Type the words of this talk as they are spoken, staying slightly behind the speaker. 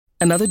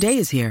Another day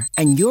is here,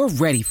 and you're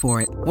ready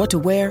for it. What to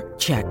wear?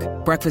 Check.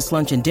 Breakfast,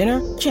 lunch, and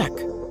dinner? Check.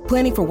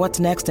 Planning for what's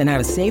next and how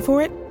to save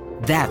for it?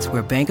 That's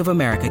where Bank of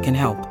America can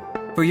help.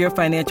 For your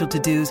financial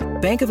to-dos,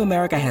 Bank of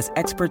America has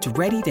experts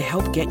ready to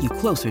help get you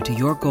closer to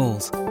your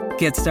goals.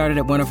 Get started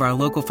at one of our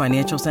local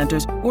financial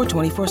centers or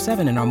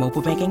 24/7 in our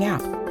mobile banking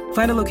app.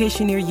 Find a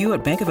location near you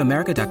at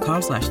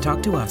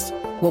bankofamerica.com/talktous.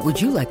 What would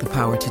you like the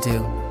power to do?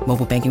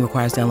 Mobile banking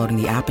requires downloading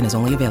the app and is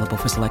only available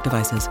for select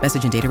devices.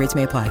 Message and data rates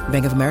may apply.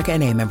 Bank of America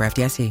N.A., member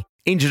FDIC.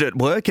 Injured at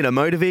work in a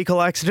motor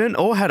vehicle accident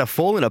or had a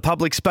fall in a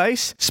public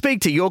space?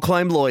 Speak to Your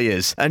Claim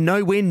Lawyers, a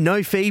no-win,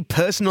 no-fee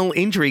personal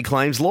injury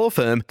claims law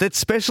firm that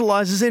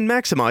specialises in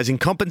maximising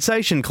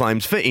compensation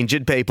claims for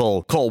injured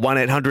people. Call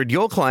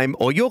 1-800-YOUR-CLAIM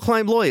or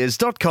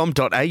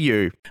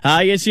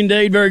yourclaimlawyers.com.au. Yes,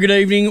 indeed. Very good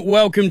evening.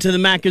 Welcome to the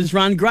Macca's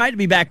Run. Great to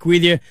be back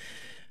with you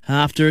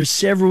after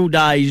several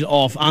days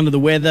off under the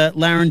weather.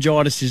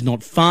 Laryngitis is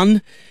not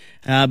fun.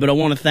 But I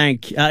want to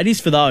thank, it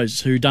is for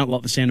those who don't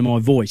like the sound of my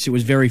voice. It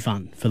was very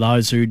fun. For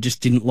those who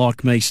just don't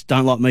like me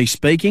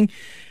speaking,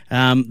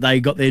 they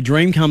got their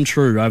dream come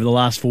true over the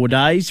last 4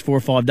 or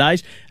 5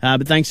 days.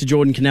 But thanks to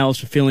Jordan Canellis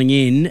for filling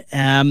in.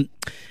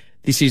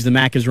 This is the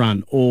Macca's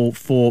Run, all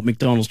for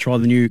McDonald's. Try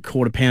the new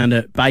quarter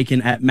pounder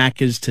bacon at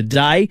Macca's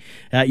today.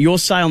 Your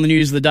say on the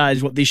news of the day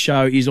is what this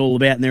show is all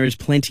about, and there is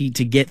plenty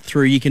to get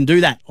through. You can do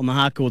that on the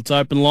Harcourts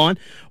open line,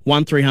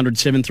 1300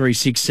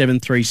 736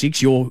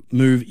 736. Your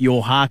move,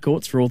 your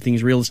Harcourts, for all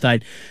things real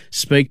estate.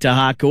 Speak to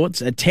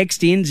Harcourts.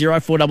 Text in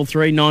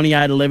 0433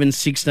 98 11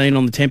 16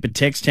 on the Temper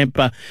text.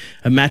 Temper,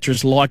 a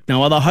mattress like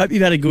no other. I hope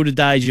you've had as good a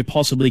day as you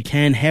possibly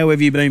can.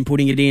 However you've been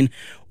putting it in,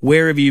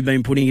 wherever you've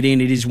been putting it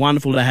in, it is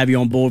wonderful to have you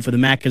on board for the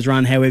Macca's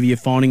Run, however you're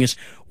finding us,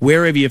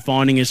 wherever you're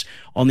finding us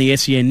on the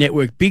SEN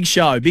network. Big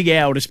show, big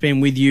hour to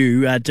spend with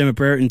you. Dermot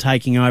Brereton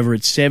taking over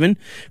at 7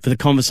 for the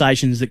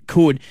conversations that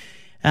could.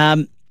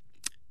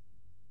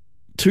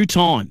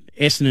 Two-time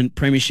Essendon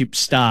Premiership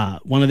star,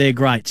 one of their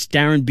greats,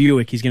 Darren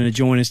Buick, is going to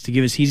join us to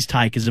give us his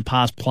take as a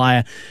past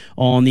player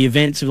on the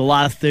events of the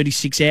last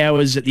 36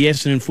 hours at the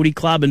Essendon Footy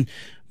Club and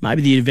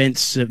maybe the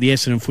events of the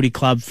Essendon Footy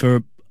Club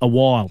for a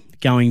while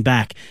going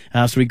back.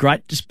 So it'll be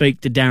great to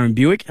speak to Darren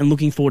Buick and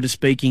looking forward to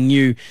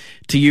speaking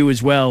to you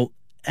as well.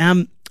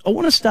 I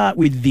want to start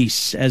with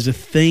this as a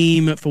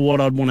theme for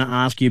what I'd want to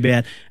ask you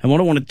about and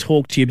what I want to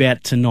talk to you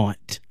about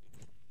tonight.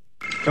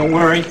 Don't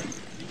worry.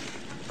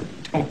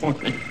 Don't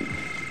worry.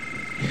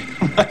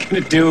 I'm not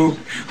going to do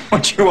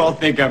what you all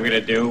think I'm going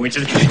to do, which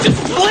is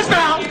just flip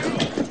out!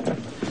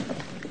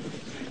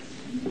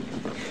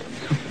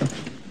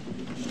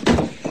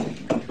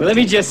 Well, let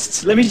me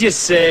just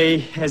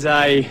say, as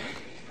I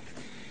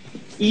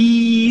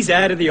ease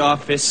out of the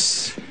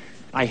office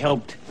I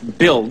helped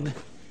build,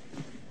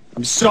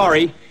 I'm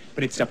sorry,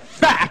 but it's a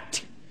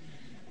fact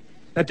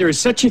that there is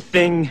such a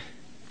thing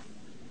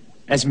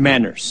as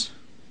manners.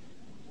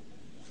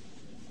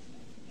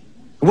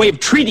 A way of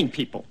treating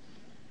people.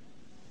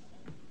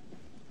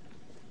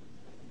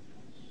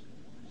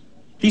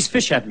 These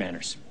fish have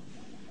manners.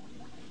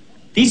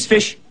 These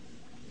fish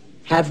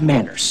have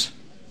manners.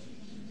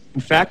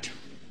 In fact,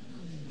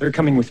 they're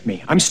coming with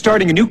me. I'm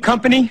starting a new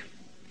company,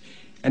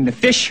 and the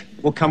fish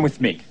will come with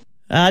me.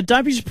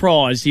 Don't be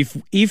surprised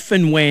if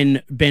and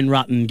when Ben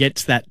Rutten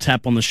gets that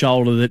tap on the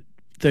shoulder that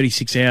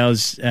 36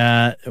 hours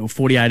or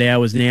 48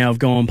 hours now have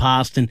gone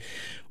past and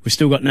we've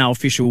still got no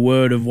official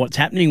word of what's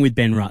happening with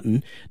Ben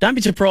Rutten. Don't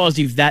be surprised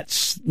if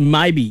that's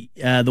maybe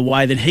the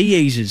way that he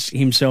eases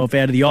himself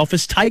out of the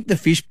office. Take the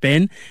fish,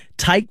 Ben.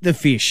 Take the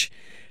fish.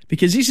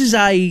 Because this is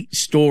a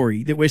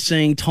story that we're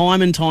seeing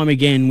time and time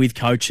again with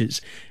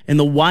coaches and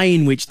the way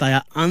in which they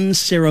are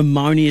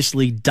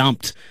unceremoniously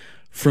dumped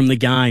from the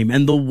game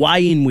and the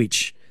way in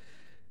which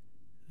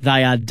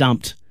they are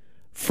dumped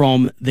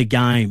from the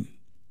game.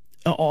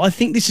 I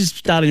think this is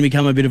starting to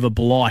become a bit of a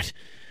blight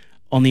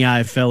on the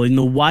AFL in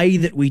the way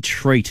that we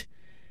treat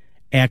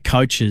our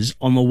coaches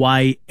on the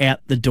way out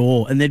the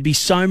door. And there'd be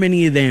so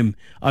many of them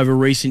over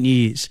recent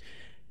years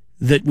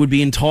that would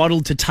be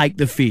entitled to take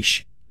the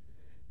fish.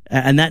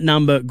 And that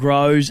number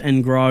grows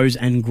and grows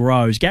and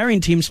grows. Gary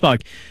and Tim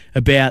spoke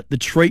about the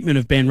treatment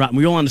of Ben Rutten.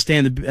 We all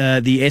understand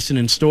the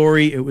Essendon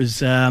story. It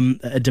was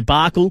a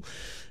debacle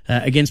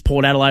against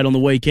Port Adelaide on the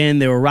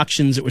weekend. There were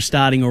ructions that were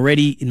starting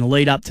already in the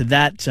lead up to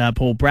that.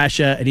 Paul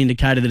Brasher had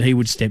indicated that he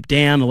would step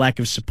down. A lack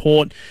of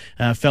support.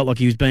 Felt like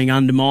he was being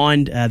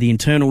undermined. The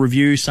internal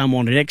review, some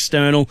wanted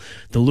external.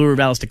 The lure of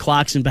Alistair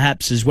Clarkson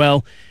perhaps as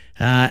well.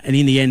 And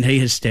in the end, he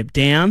has stepped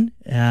down.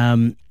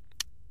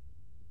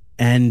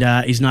 And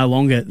is no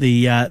longer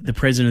the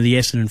president of the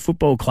Essendon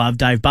Football Club.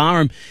 Dave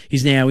Barham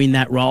is now in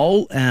that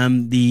role.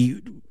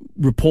 The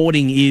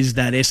reporting is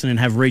that Essendon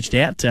have reached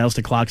out to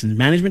Alistair Clarkson's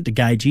management to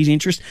gauge his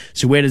interest.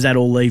 So where does that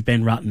all leave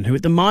Ben Rutten, who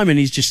at the moment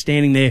is just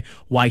standing there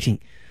waiting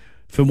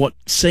for what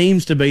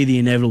seems to be the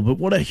inevitable? But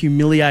what a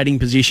humiliating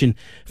position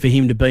for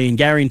him to be in.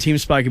 Gary and Tim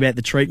spoke about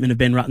the treatment of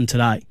Ben Rutten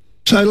today.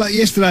 So, like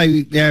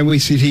yesterday, we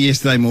sit here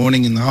yesterday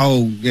morning and the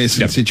whole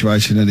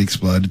situation had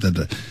exploded.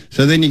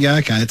 So then you go,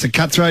 okay, it's a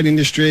cutthroat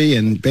industry,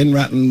 and Ben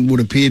Rutten would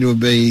appear to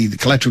be the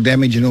collateral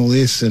damage and all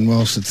this. And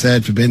whilst it's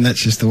sad for Ben,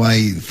 that's just the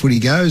way footy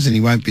goes, and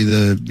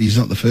he's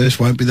not the first,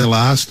 won't be the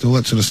last, all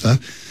that sort of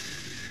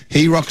stuff.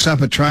 He rocks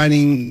up at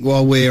training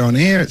while we're on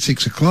air at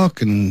 6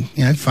 o'clock and,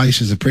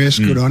 faces the press,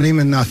 good on him.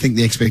 And I think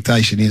the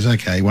expectation is,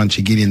 okay, once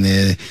you get in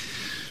there,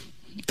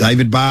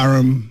 David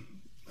Barham,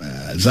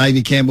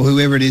 Xavier Campbell,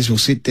 whoever it is, will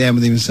sit down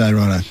with him and say,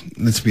 right,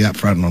 let's be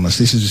upfront and honest.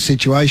 This is a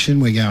situation.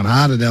 We're going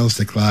hard at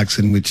Alistair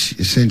Clarkson, which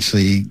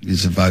essentially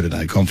is a vote of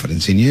no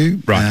confidence in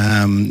you.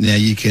 Right. Now,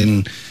 you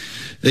can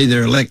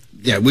either elect...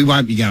 we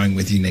won't be going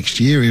with you next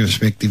year,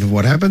 irrespective of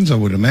what happens, I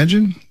would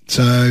imagine.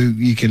 So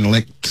you can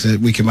elect...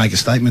 we can make a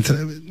statement.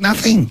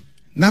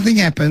 Nothing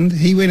happened.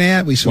 He went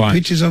out. We saw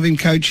pictures of him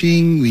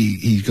coaching.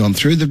 He's gone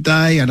through the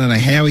day. I don't know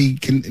how he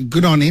can.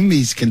 Good on him.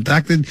 He's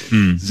conducted.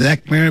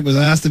 Zach Merritt was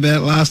asked about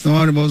it last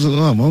night. I was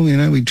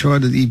like, we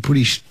tried to. He put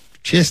his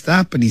chest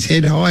up and his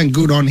head high, and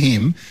good on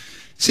him.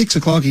 6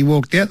 o'clock, he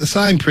walked out. The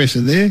same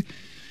presser there.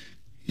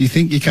 You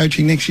think you're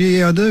coaching next year?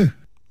 Yeah, I do.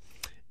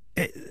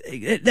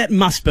 That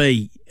must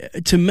be,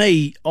 to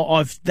me.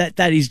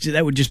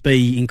 That would just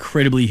be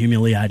incredibly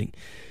humiliating.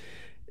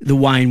 The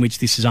way in which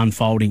this is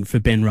unfolding for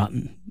Ben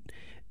Rutten.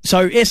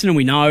 So Essendon,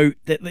 we know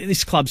that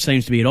this club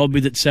seems to be at odds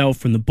with itself,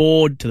 from the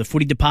board to the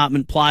footy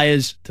department,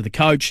 players to the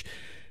coach.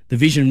 The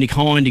vision of Nick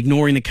Hind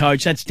ignoring the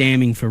coach, that's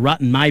damning for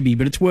Rutten maybe,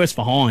 but it's worse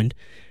for Hind,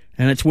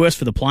 and it's worse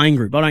for the playing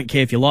group. I don't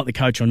care if you like the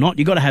coach or not.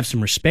 You've got to have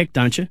some respect,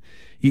 don't you?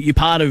 You're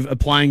part of a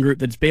playing group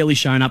that's barely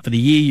shown up for the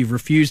year. You've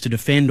refused to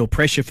defend or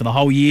pressure for the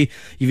whole year.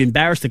 You've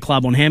embarrassed the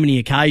club on how many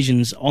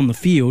occasions on the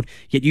field,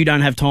 yet you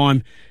don't have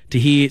time to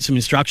hear some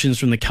instructions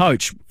from the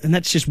coach. And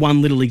that's just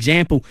one little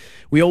example.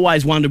 We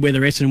always wondered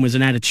whether Essendon was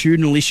an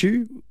attitudinal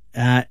issue,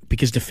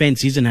 because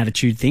defence is an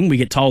attitude thing. We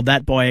get told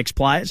that by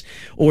ex-players.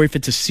 Or if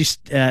it's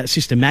a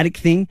systematic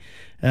thing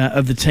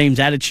of the team's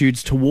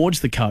attitudes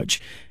towards the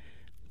coach.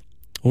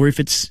 Or if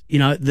it's,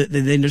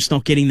 they're just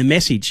not getting the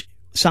message.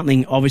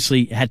 Something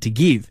obviously had to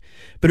give.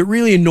 But it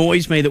really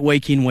annoys me that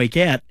week in, week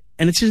out,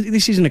 and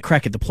this isn't a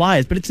crack at the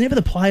players, but it's never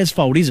the players'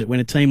 fault, is it? When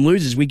a team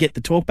loses, we get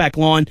the talkback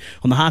line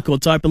on the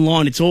Harcourt's open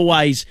line. It's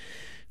always,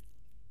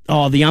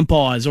 the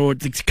umpires, or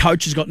the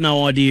coach has got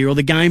no idea, or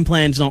the game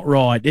plan's not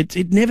right.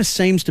 It never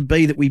seems to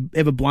be that we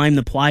ever blame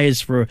the players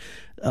for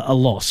a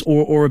loss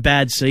or a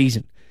bad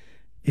season.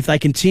 If they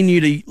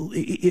continue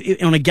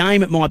to, on a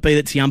game, it might be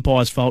that's the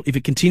umpire's fault. If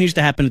it continues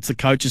to happen, it's the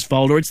coach's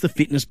fault, or it's the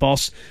fitness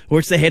boss, or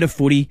it's the head of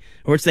footy,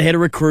 or it's the head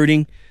of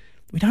recruiting.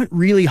 We don't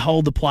really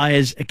hold the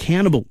players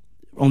accountable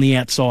on the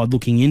outside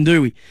looking in,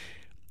 do we?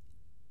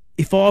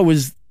 If I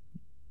was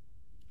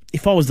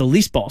the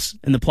list boss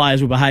and the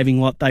players were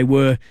behaving like they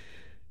were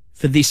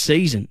for this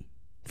season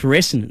for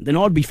Essendon, then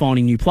I'd be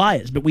finding new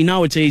players. But we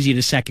know it's easier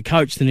to sack a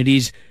coach than it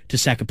is to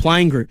sack a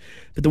playing group.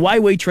 But the way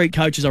we treat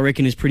coaches, I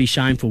reckon, is pretty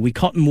shameful. We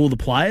cotton wool the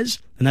players,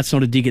 and that's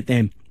not a dig at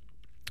them.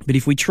 But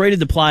if we treated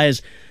the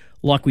players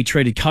like we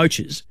treated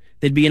coaches,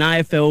 there'd be an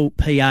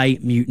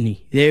AFLPA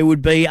mutiny. There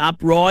would be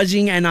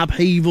uprising and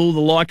upheaval,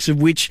 the likes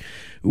of which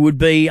would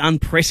be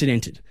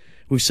unprecedented.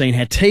 We've seen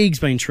how Teague's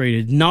been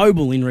treated,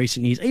 Noble in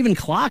recent years, even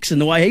Clarkson,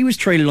 the way he was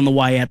treated on the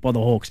way out by the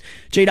Hawks.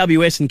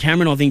 GWS and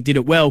Cameron, I think, did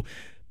it well.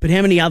 But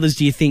how many others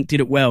do you think did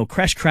it well?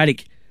 Crash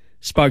Craddock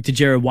spoke to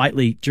Gerard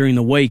Whateley during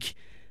the week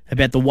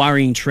about the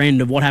worrying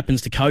trend of what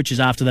happens to coaches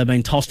after they've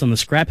been tossed on the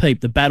scrap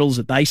heap, the battles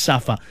that they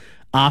suffer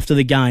after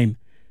the game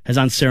has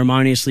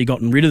unceremoniously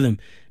gotten rid of them.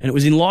 And it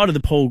was in light of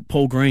the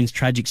Paul Green's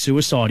tragic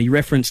suicide. He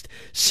referenced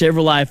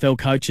several AFL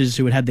coaches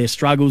who had had their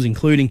struggles,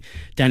 including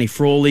Danny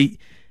Frawley,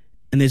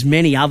 and there's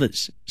many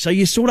others. So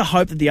you sort of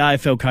hope that the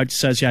AFL Coach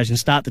Association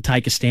start to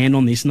take a stand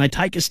on this, and they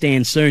take a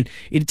stand soon.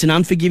 It's an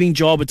unforgiving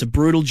job. It's a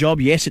brutal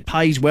job. Yes, it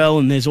pays well,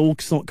 and there's all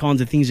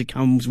kinds of things that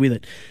comes with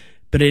it.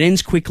 But it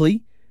ends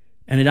quickly,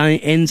 and it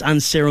ends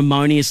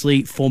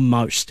unceremoniously for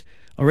most.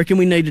 I reckon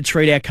we need to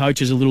treat our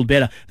coaches a little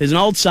better. There's an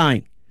old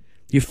saying,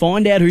 you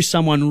find out who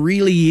someone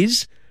really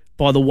is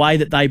by the way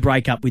that they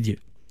break up with you.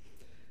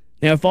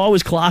 Now, if I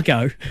was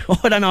Clarko,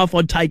 I don't know if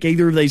I'd take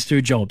either of these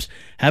two jobs.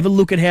 Have a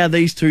look at how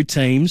these two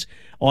teams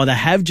either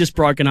have just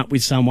broken up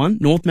with someone,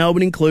 North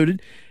Melbourne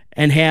included,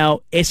 and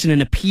how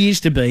Essendon appears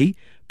to be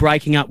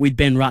breaking up with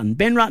Ben Rutten.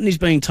 Ben Rutten is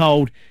being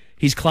told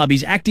his club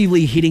is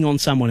actively hitting on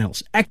someone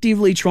else,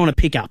 actively trying to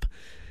pick up,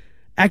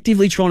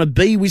 actively trying to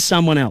be with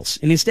someone else.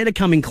 And instead of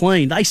coming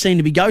clean, they seem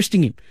to be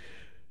ghosting him.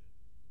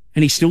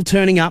 And he's still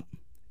turning up,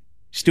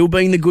 still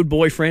being the good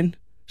boyfriend,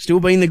 still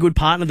being the good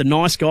partner, the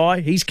nice guy.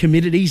 He's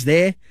committed, he's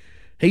there.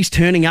 He's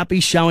turning up,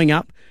 he's showing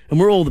up, and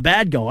we're all the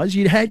bad guys.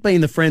 You'd hate being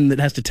the friend that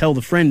has to tell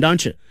the friend,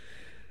 don't you,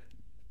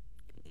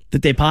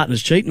 that their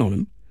partner's cheating on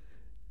him.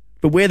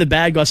 But we're the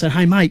bad guys saying,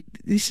 hey, mate,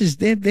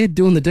 they're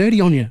doing the dirty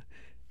on you.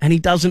 And he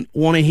doesn't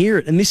want to hear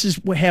it. And this is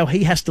how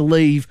he has to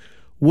leave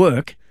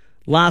work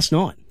last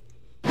night.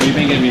 Have you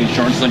been getting any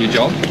insurance on your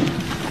job?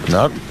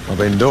 No, I've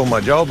been doing my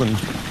job and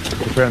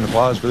preparing the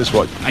players for this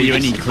week. Are you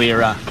any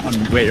clearer on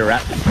where you're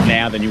at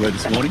now than you were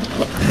this morning?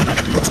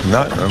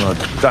 No, and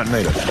I don't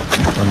need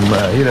it.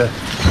 I'm here to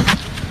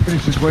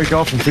finish this week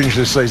off and finish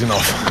this season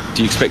off.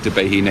 Do you expect to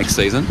be here next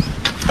season?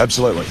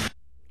 Absolutely.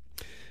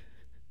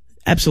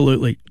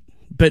 Absolutely.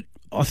 But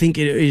I think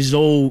it is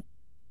all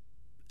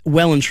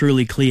well and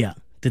truly clear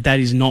that that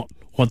is not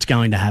what's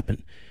going to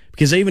happen.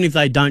 Because even if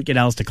they don't get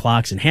Alistair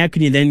Clarkson, how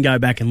can you then go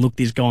back and look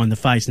this guy in the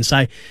face and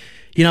say,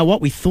 you know what,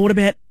 we thought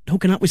about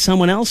hooking up with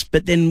someone else,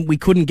 but then we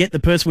couldn't get the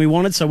person we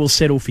wanted, so we'll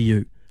settle for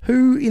you.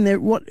 Who in their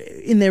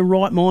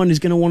right mind is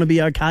going to want to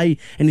be okay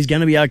and is going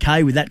to be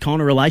okay with that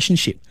kind of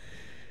relationship?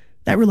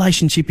 That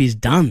relationship is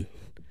done.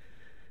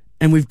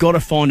 And we've got to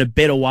find a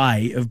better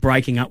way of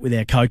breaking up with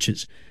our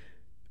coaches,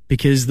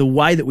 because the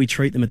way that we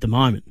treat them at the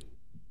moment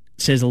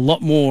says a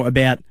lot more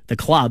about the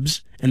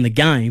clubs and the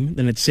game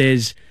than it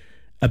says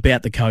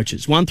about the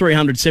coaches.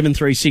 1300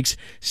 736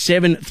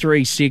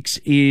 736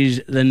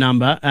 is the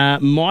number.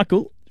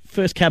 Michael,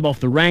 first cab off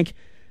the rank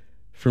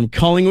from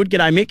Collingwood.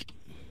 G'day, Mick.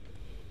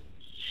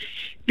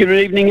 Good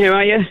evening, how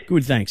are you?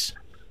 Good, thanks.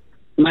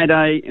 Mate,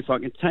 if I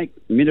could take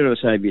a minute or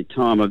so of your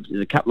time,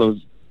 there's a couple of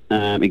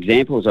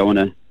examples I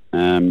want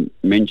to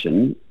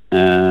mention,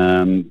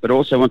 but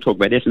also I want to talk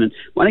about Essendon.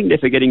 One thing they're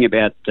forgetting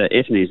about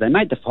Essendon is they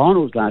made the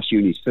finals last year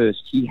in his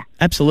first year.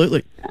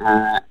 Absolutely.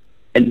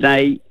 And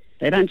they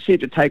don't seem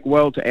to take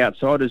well to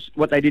outsiders,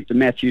 what they did to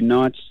Matthew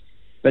Knights.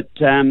 But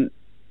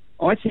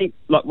I think,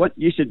 like what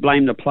you said,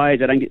 blame the players,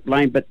 they don't get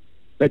blamed, but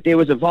there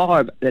was a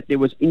vibe that there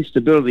was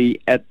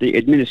instability at the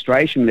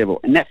administration level,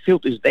 and that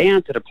filters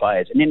down to the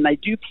players, and then they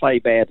do play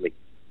badly,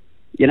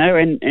 you know,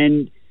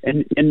 and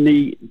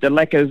the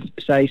lack of,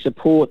 say,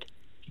 support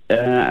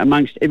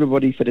amongst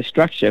everybody for the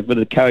structure, for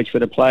the coach, for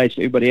the players,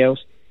 for everybody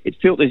else, it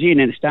filters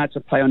in and it starts to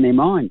play on their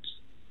minds.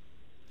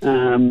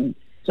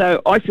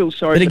 So I feel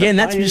sorry. But again,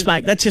 that's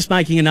just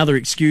making another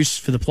excuse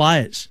for the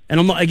players. And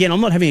I'm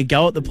not having a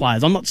go at the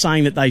players. I'm not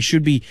saying that they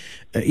should be,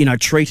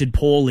 treated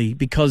poorly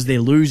because they're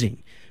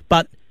losing.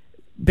 But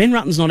Ben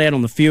Rutten's not out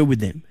on the field with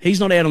them. He's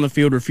not out on the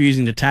field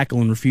refusing to tackle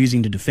and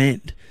refusing to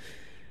defend.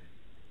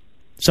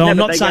 So I'm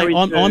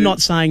not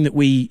saying that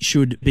we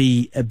should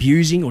be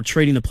abusing or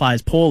treating the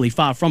players poorly.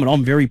 Far from it.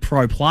 I'm very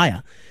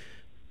pro-player.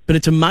 But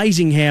it's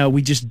amazing how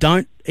we just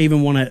don't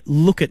even want to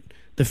look at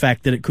the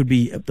fact that it could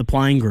be the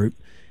playing group,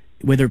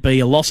 whether it be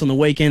a loss on the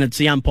weekend, it's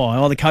the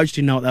umpire, the coach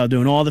didn't know what they were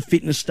doing, the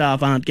fitness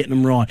staff aren't getting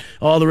them right,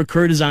 the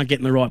recruiters aren't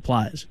getting the right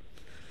players.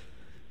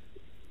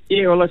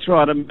 Yeah, well, that's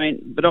right. I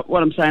mean, but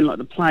what I'm saying, like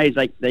the players,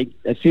 they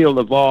feel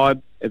the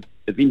vibe of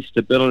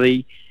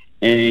instability,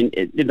 and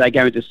they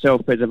go into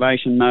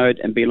self-preservation mode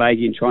and be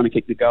lazy in trying to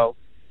kick the goal.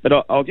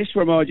 But I'll just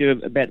remind you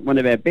about one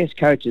of our best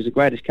coaches, the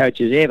greatest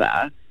coaches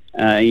ever,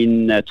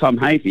 in Tom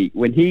Hafey.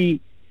 When he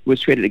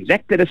was treated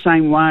exactly the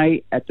same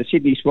way at the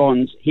Sydney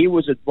Swans, he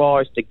was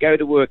advised to go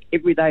to work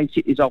every day in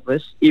Sydney's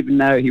office, even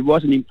though he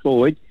wasn't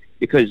employed,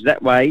 because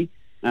that way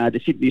the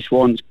Sydney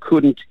Swans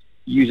couldn't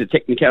use a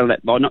technicality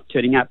that by not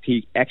turning up,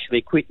 he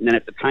actually quit and then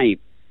had to pay him.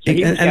 So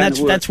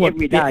that's what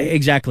every day.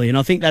 Exactly, and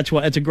I think that's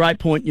a great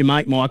point you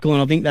make, Michael,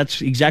 and I think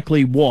that's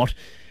exactly what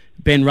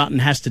Ben Rutten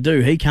has to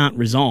do. He can't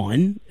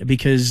resign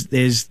because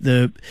there's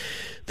the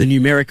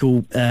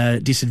numerical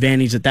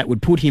disadvantage that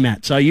would put him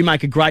at. So you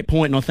make a great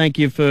point, and I thank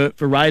you for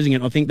raising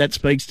it. I think that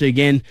speaks to,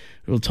 again,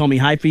 Tommy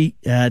Hafey,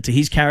 to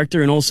his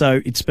character, and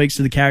also it speaks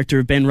to the character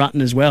of Ben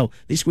Rutten as well.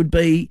 This would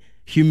be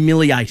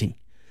humiliating,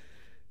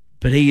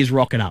 but he is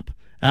rocking up.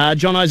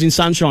 Jono's in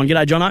Sunshine.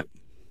 G'day, Jono.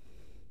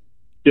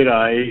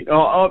 G'day.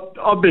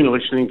 I've been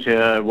listening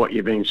to what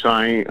you've been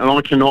saying, and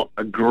I cannot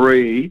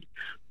agree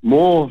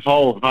more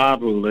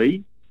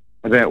wholeheartedly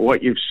about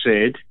what you've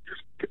said.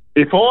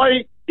 If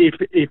the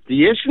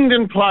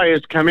Essendon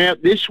players come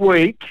out this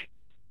week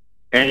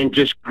and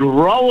just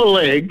grow a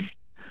leg,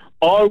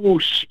 I will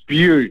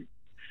spew,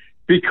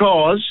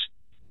 because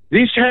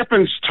this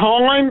happens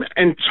time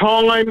and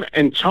time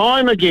and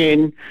time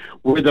again,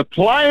 where the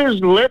players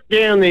let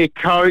down their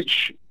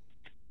coach,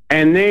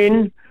 and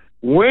then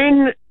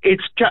when they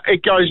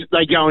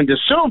go into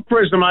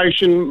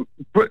self-preservation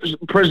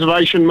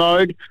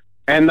mode,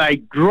 and they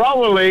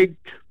grow a leg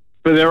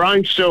for their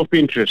own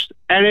self-interest.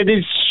 And it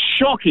is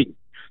shocking.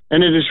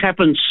 And it has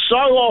happened so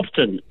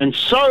often, and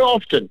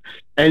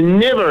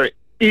never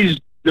is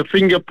the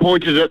finger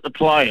pointed at the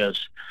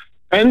players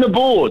and the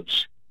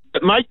boards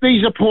that make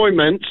these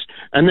appointments,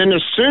 and then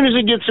as soon as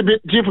it gets a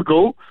bit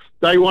difficult,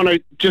 they want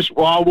to just,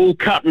 we'll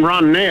cut and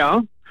run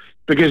now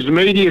because the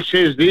media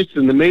says this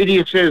and the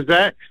media says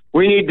that.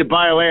 We need to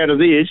bail out of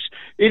this.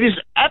 It is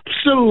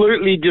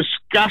absolutely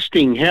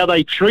disgusting how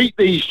they treat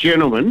these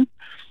gentlemen,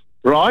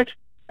 right?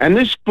 And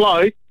this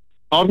bloke,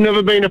 I've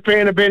never been a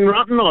fan of Ben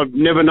Rutten. I've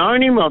never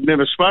known him. I've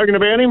never spoken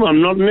about him.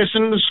 I'm not an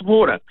Essendon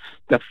supporter.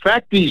 The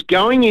fact he's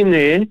going in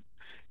there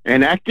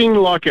and acting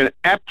like an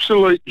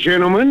absolute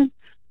gentleman,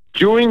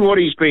 doing what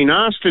he's been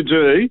asked to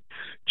do,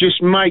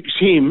 just makes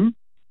him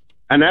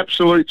an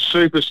absolute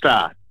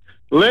superstar.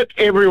 Let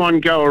everyone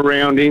go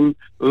around him.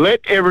 Let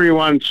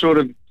everyone sort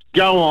of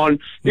go on.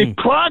 If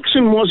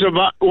Clarkson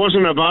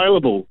wasn't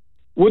available,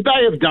 would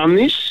they have done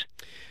this?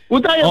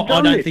 Would they have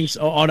done this?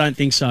 I don't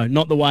think so.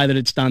 Not the way that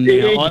it's done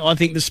now. I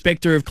think the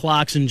spectre of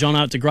Clarkson,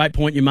 Jono, it's a great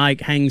point you make,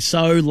 hangs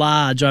so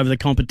large over the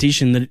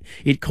competition that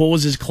it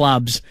causes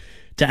clubs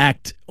to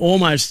act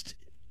almost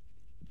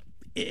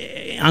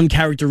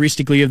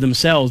uncharacteristically of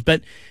themselves.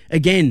 But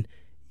again,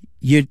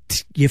 you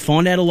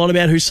find out a lot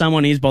about who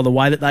someone is by the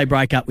way that they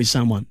break up with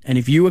someone. And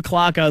if you were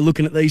Clarko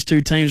looking at these two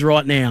teams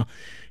right now,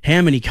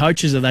 how many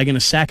coaches are they going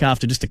to sack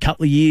after just a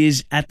couple of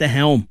years at the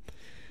helm?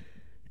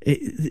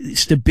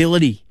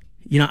 Stability.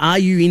 You know, are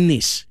you in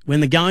this?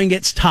 When the going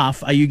gets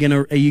tough, are you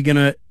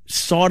gonna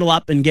sidle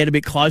up and get a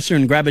bit closer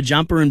and grab a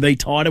jumper and be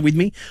tighter with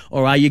me?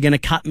 Or are you going to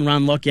cut and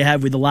run like you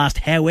have with the last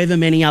however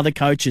many other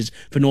coaches?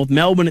 For North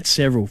Melbourne, it's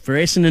several. For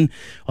Essendon,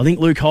 I think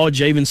Luke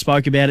Hodge even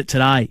spoke about it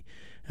today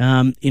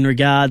in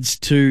regards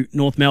to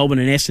North Melbourne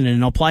and Essendon,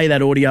 and I'll play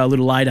that audio a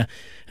little later.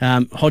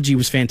 Hodgie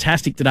was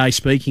fantastic today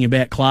speaking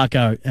about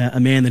Clarko, a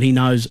man that he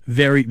knows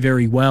very,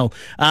 very well.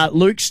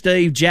 Luke,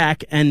 Steve,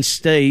 Jack and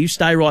Steve,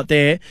 stay right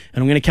there,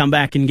 and I'm going to come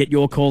back and get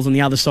your calls on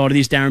the other side of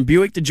this. Darren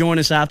Buick to join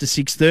us after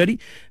 6:30.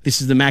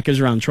 This is the Macca's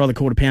Run. Try the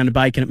quarter pound of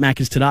bacon at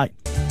Macca's today.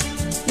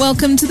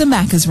 Welcome to the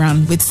Macca's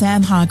Run with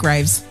Sam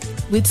Hargraves.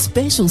 With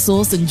special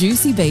sauce and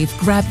juicy beef,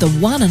 grab the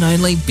one and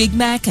only Big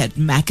Mac at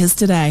Macca's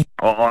today.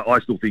 I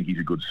still think he's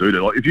a good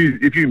suitor. Like,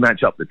 if you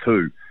match up the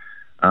two,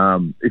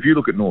 if you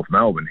look at North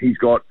Melbourne, he's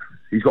got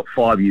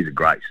 5 years of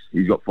grace.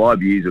 He's got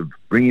 5 years of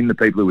bringing the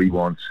people who he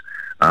wants.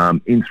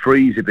 In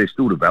threes, if they're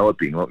still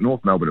developing, like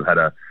North Melbourne have had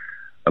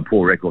a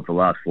poor record for the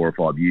last 4 or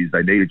 5 years.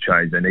 They need a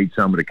change. They need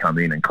someone to come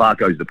in, and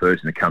Clarko's the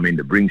person to come in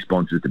to bring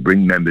sponsors, to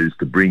bring members,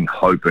 to bring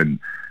hope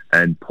and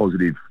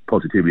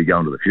positivity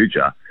going into the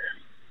future.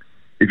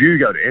 If you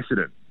go to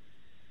Essendon,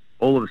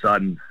 all of a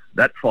sudden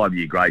that 5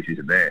 year grace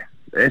isn't there.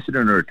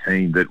 Essendon are a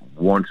team that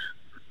wants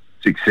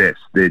success.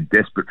 They're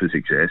desperate for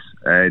success,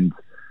 and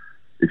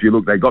if you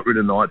look, they got rid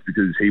of Knights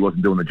because he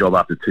wasn't doing the job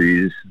after 2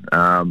 years.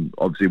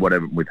 Obviously,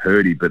 whatever with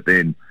Hurdy, but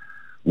then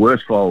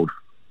Worsfold,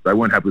 they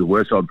weren't happy with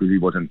Worsfold because he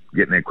wasn't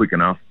getting there quick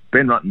enough.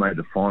 Ben Rutten made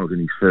the finals in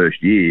his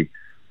first year,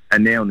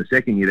 and now in the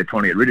second year they're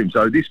trying to get rid of him.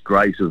 So this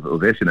grace of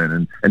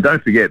Essendon, and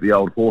don't forget the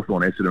old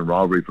Hawthorn-Essendon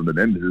rivalry from the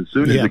members. As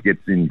soon as it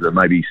gets into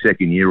maybe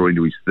second year or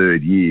into his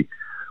third year,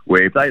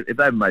 where if they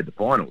haven't made the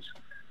finals,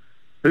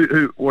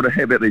 what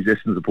about these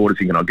Essendon supporters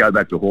thinking, I'll go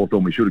back to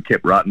Hawthorn, we should have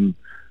kept Rutten.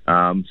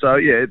 So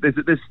yeah,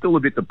 there's still a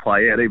bit to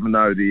play out, even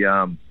though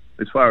the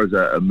as far as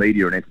a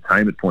media and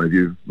entertainment point of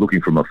view, looking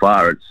from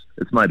afar,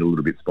 it's made it a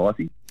little bit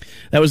spicy.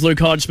 That was Luke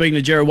Hodge speaking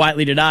to Gerard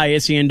Whateley today,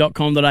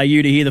 sen.com.au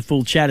to hear the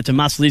full chat. It's a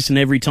must listen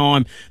every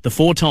time the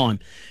 4-time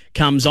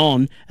comes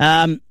on.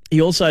 He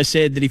also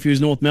said that if he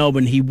was North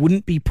Melbourne, he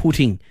wouldn't be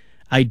putting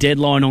a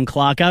deadline on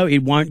Clarko. It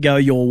won't go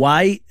your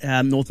way.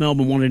 North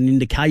Melbourne wanted an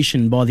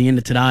indication by the end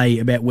of today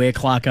about where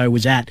Clarko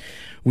was at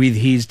with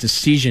his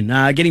decision.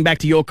 Getting back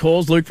to your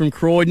calls, Luke from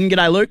Croydon.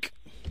 G'day, Luke.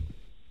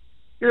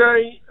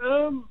 G'day.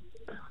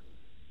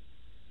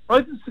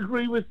 I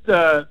disagree with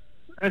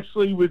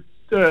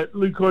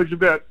Luke Hodge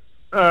about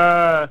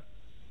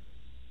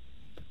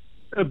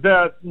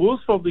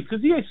Worsfold,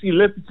 because he actually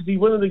left because he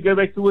wanted to go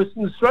back to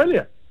Western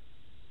Australia.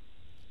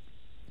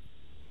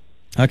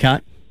 Okay.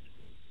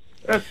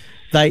 I'd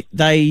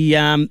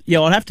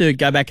have to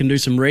go back and do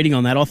some reading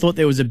on that. I thought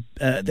there was a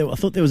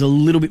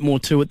little bit more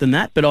to it than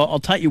that, but I'll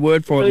take your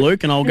word for it,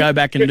 Luke, and I'll go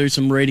back and do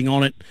some reading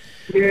on it.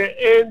 Yeah,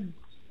 and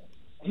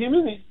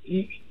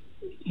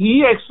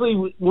he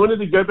actually wanted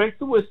to go back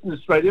to Western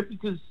Australia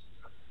because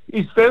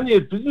his family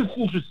had business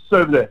interests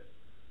over there.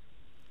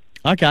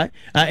 Okay.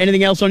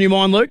 Anything else on your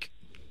mind, Luke?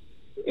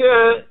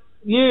 Yeah.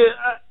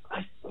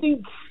 I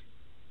think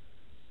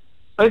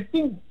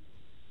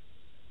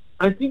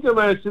I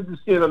may have said this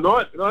the other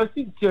night, but I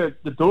think the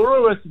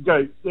Doro has to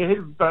go.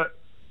 The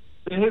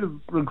head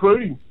of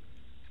recruiting.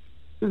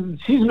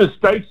 It's his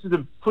mistakes that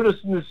have put us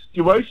in this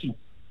situation.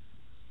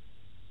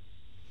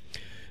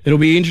 It'll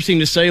be interesting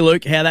to see,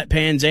 Luke, how that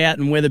pans out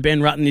and whether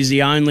Ben Rutten is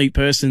the only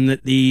person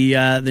that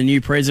the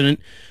new president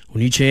or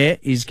new chair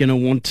is going to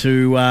want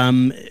to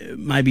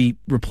maybe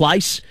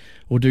replace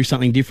or do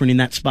something different in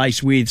that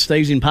space with.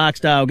 Steve's in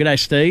Parksdale. G'day,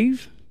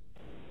 Steve.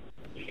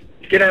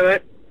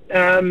 G'day,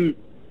 mate.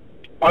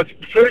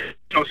 First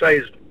I'll say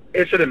is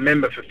Essendon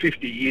member for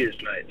 50 years,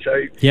 mate.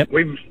 So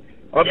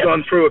I've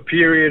gone through a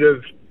period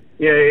of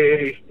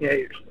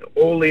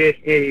all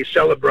the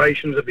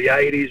celebrations of the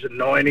 80s and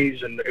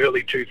 90s and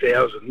early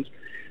 2000s.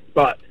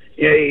 But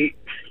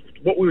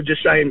what we were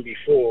just saying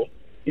before,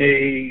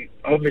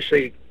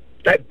 obviously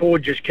that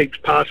board just keeps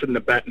passing the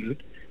baton.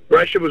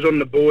 Brasher was on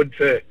the board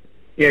for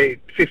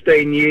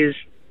 15 years.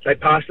 They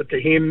passed it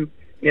to him.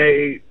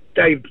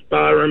 Dave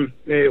Barham,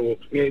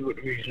 what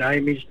his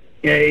name is.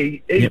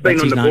 He's been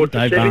on the board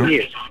for 7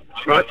 years.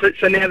 Right,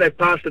 so now they've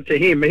passed it to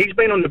him. He's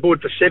been on the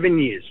board for 7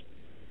 years.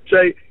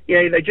 So,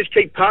 they just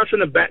keep passing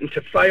the baton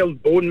to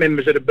failed board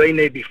members that have been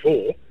there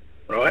before,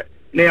 right?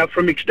 Now,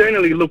 from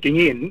externally looking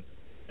in,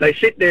 they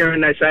sit there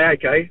and they say,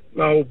 okay,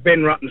 well,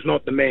 Ben Rutten's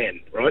not the man,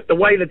 right? The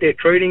way that they're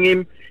treating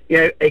him,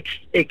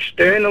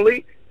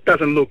 externally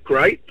doesn't look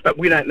great, but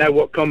we don't know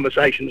what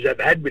conversations they've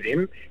had with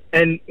him.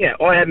 And,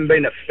 I haven't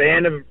been a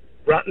fan of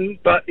Rutten,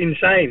 but in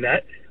saying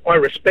that, I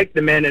respect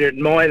the man and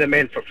admire the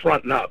man for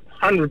fronting up.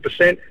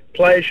 100%.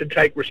 Players should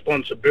take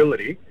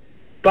responsibility.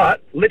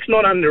 But let's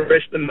not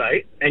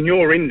underestimate, and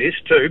you're in this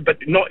too, but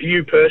not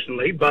you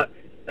personally, but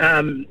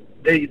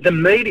the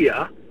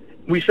media,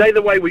 we say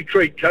the way we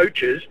treat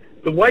coaches,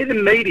 the way the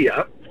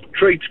media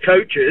treats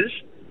coaches,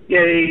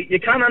 you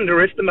can't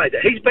underestimate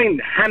that. He's been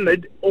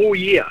hammered all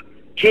year.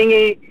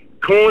 Kingy,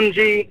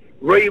 Cornsey,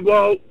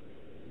 Rewalt,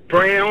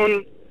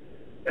 Brown,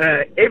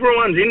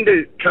 everyone's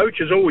into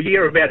coaches all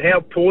year about how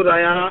poor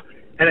they are,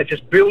 and it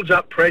just builds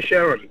up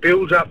pressure and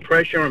builds up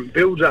pressure and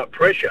builds up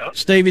pressure.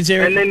 Steve, is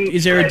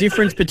there a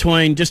difference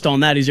between, just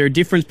on that, is there a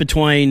difference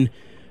between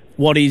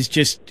what is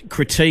just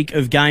critique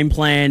of game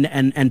plan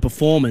and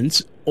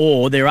performance,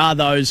 or there are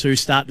those who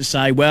start to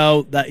say,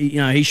 well, that,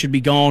 he should be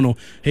gone, or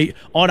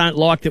I don't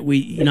like that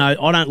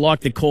I don't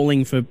like the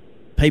calling for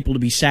people to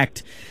be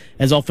sacked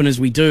as often as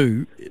we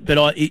do,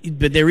 but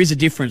there is a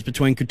difference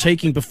between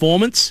critiquing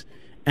performance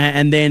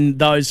and then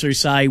those who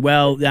say,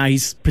 well,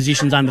 his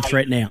position's under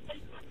threat now.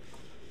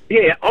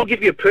 Yeah, I'll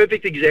give you a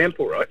perfect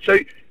example, right? So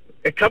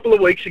a couple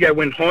of weeks ago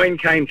when Hine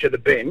came to the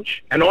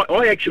bench, and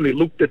I actually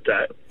looked at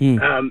that,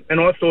 and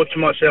I thought to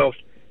myself,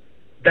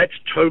 that's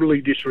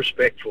totally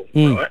disrespectful,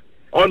 right?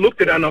 I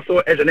looked at it and I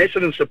thought, as an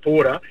Essendon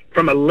supporter,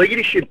 from a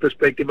leadership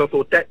perspective, I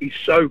thought that is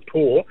so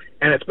poor,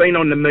 and it's been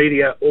on the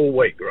media all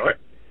week, right?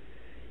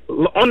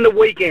 On the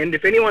weekend,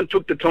 if anyone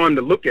took the time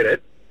to look at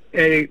it,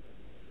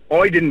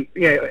 I didn't,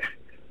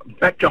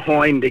 back to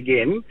Hind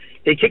again.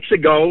 He kicks a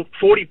goal,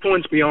 40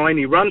 points behind.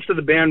 He runs to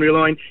the boundary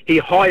line. He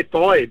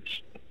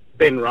high-fives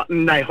Ben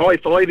Rutten. They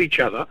high-five each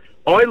other.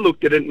 I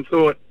looked at it and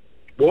thought,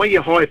 why are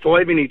you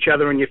high-fiving each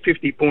other and you're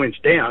 50 points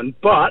down?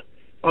 But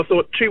I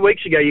thought 2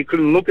 weeks ago you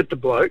couldn't look at the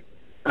bloke,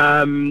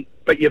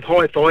 but you've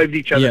high-fived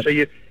each other. Yep.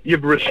 So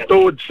you've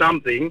restored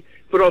something.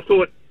 But I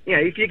thought,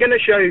 if you're going to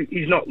show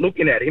he's not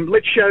looking at him,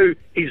 let's show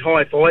he's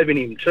high-fiving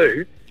him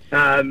too.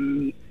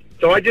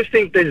 So I just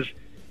think there's,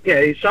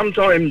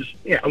 sometimes,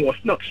 well,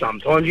 not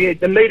sometimes,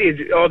 the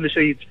media,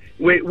 obviously,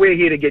 we're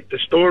here to get the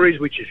stories,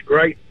 which is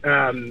great,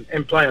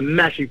 and play a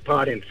massive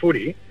part in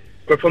footy.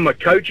 But from a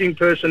coaching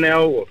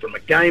personnel or from a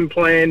game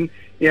plan,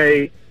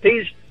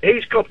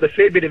 he's copped a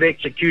fair bit of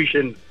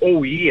execution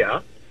all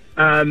year.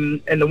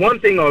 And the one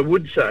thing I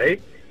would say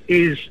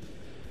is,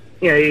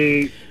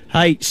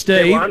 Hey,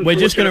 Steve, we're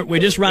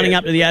just running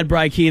up to the ad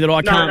break here that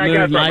I can't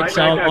move, mate.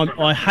 So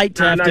I hate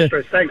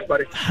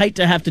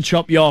to have to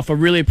chop you off. I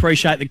really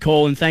appreciate the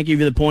call and thank you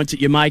for the points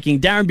that you're making.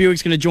 Darren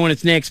Buick's going to join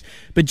us next,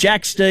 but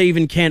Jack, Steve,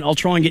 and Kent, I'll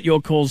try and get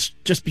your calls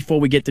just before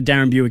we get to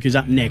Darren Buick, who's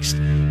up next.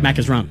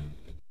 Macca's Run.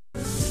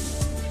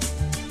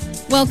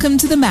 Welcome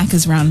to the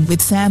Macca's Run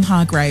with Sam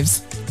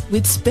Hargraves.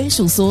 With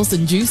special sauce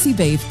and juicy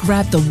beef,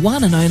 grab the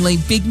one and only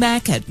Big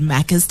Mac at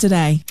Macca's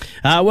today.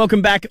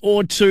 Welcome back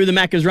or to the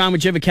Macca's Run,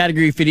 whichever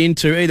category you fit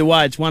into. Either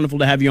way, it's wonderful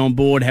to have you on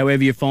board,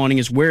 however you're finding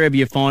us, wherever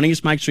you're finding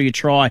us. Make sure you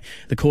try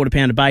the quarter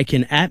pound of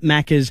bacon at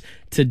Macca's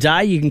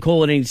today. You can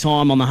call at any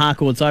time on the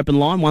Harcourt's open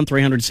line,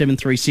 1300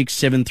 736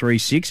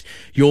 736.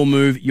 Your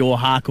move, your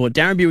Harcourt.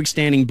 Darren Buick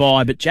standing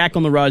by, but Jack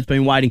on the road's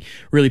been waiting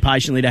really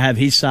patiently to have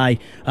his say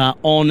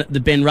on the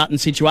Ben Rutten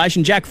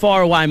situation. Jack,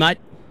 fire away, mate.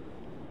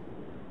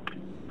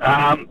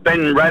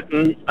 Ben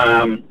Rutten,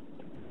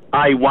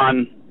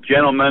 A1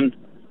 gentleman,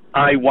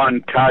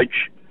 A1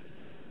 coach.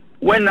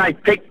 When they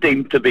picked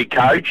him to be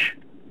coach,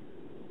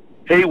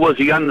 he was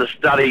the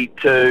understudy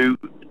to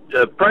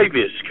the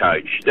previous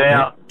coach.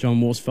 Now, John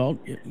Worsfold.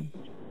 Yeah.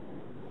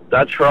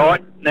 That's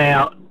right.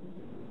 Now,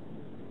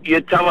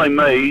 you're telling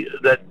me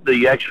that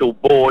the actual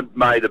board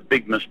made a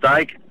big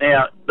mistake.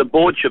 Now, the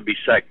board should be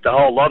sacked, a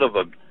whole lot of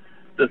them.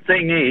 The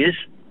thing is,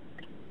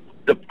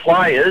 the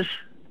players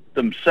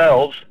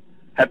themselves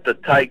have to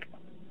take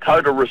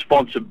total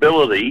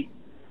responsibility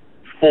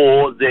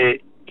for their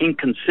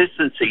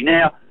inconsistency.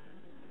 Now,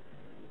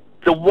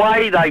 the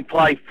way they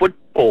play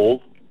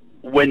football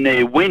when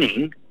they're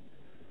winning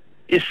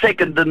is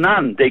second to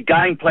none. Their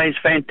game plan's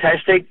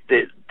fantastic.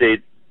 They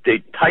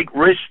take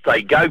risks.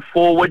 They go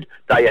forward.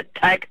 They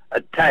attack.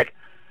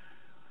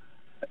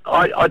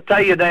 I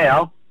tell you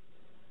now,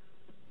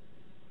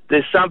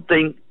 there's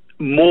something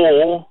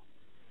more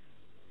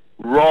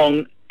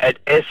wrong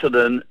at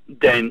Essendon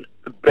than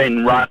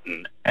Ben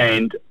Rutten,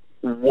 and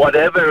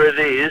whatever it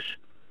is,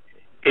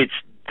 it's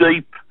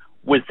deep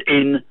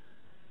within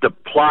the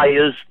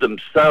players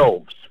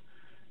themselves.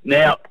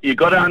 Now, you've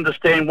got to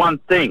understand one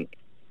thing.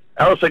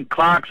 Alison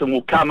Clarkson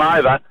will come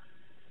over,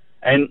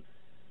 and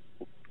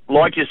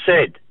like you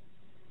said,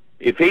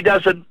 if he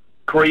doesn't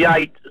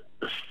create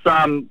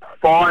some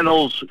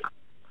finals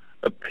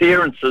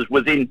appearances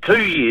within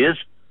 2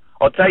 years,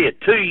 I'll tell you,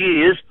 2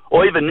 years,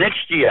 or even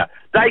next year,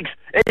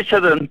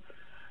 Essendon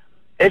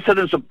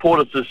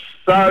supporters are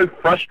so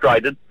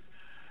frustrated,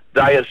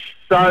 they are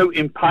so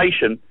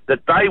impatient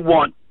that they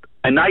want,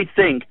 and they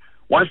think,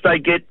 once they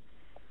get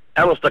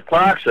Alistair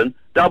Clarkson,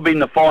 they'll be in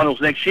the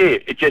finals next year.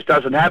 It just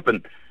doesn't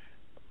happen.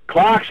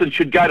 Clarkson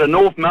should go to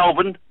North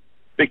Melbourne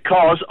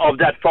because of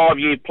that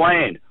 5-year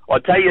plan. I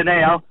tell you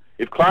now,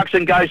 if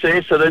Clarkson goes to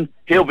Essendon,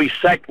 he'll be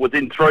sacked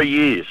within 3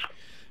 years.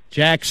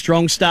 Jack,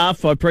 strong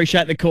stuff. I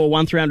appreciate the call.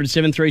 1300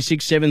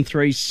 736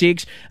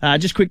 736.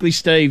 Just quickly,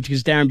 Steve,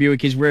 because Darren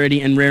Buick is ready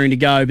and raring to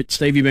go. But,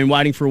 Steve, you've been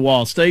waiting for a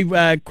while. Steve,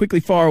 quickly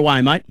fire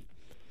away, mate.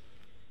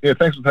 Yeah,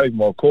 thanks for taking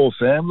my call,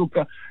 Sam. Look,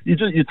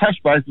 you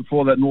touched base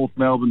before that North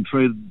Melbourne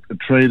treated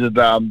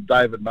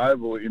David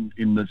Noble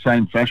in the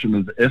same fashion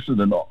as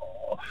Essendon.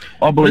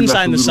 I wouldn't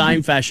say in the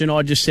same fashion.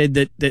 I just said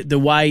that the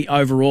way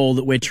overall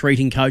that we're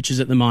treating coaches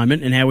at the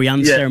moment and how we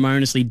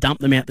unceremoniously dump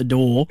them out the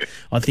door,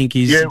 I think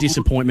is a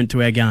disappointment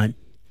to our game.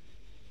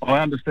 I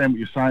understand what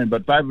you're saying,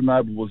 but David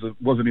Noble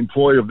was an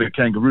employee of the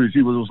Kangaroos.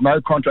 There was no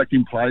contract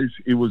in place.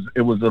 It was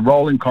a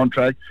rolling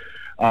contract.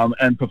 And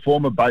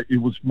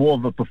it was more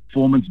of a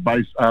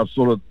performance-based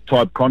sort of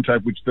type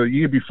contract, which the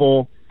year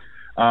before,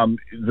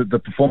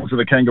 the performance of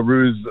the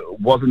Kangaroos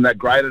wasn't that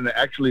great, and it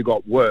actually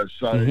got worse.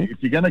 So if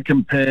you're going to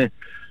compare,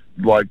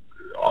 like,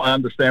 I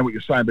understand what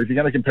you're saying, but if you're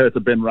going to compare it to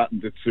Ben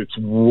Rutten, it's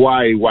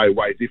way, way,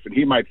 way different.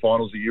 He made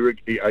finals a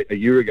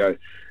year ago,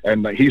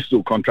 and he's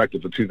still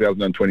contracted for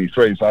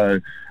 2023.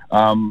 So,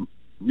 I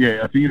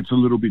think it's a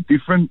little bit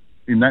different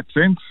in that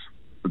sense.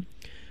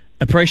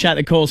 Appreciate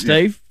the call,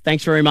 Steve.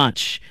 Thanks very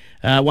much.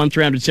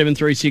 1300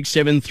 736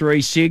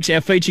 736. Our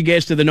feature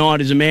guest of the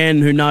night is a man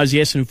who knows the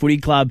Essendon Footy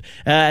Club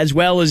as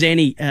well as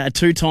any, a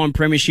two-time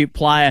premiership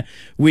player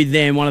with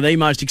them, one of the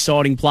most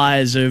exciting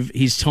players of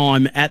his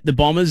time at the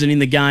Bombers and in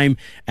the game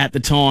at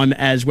the time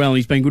as well. And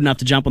he's been good enough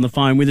to jump on the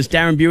phone with us.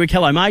 Darren Buick,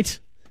 hello, mate.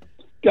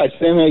 Go,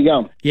 Sam. How you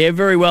going? Yeah,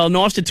 very well.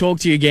 Nice to talk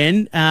to you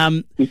again.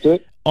 You too.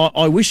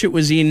 I wish it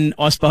was in,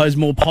 I suppose,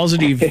 more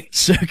positive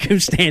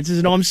circumstances,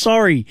 and I'm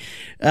sorry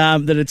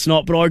that it's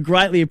not, but I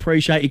greatly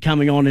appreciate you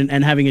coming on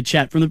and having a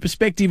chat from the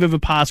perspective of a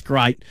past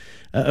great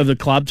of the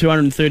club,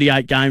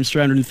 238 games,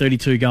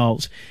 332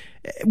 goals.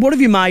 What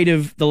have you made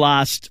of the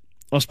last,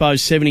 I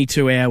suppose,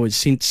 72 hours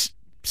since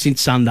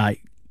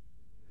Sunday?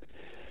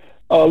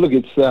 Oh, look,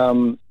 it's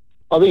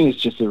I think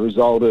it's just a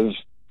result of,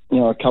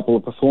 a couple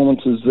of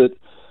performances that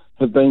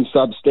have been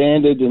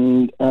substandard,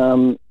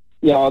 and,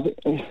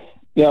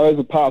 as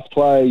a past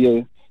player,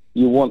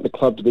 you want the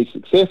club to be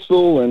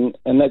successful, and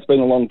that's been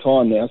a long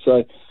time now.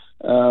 So,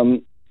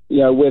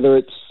 whether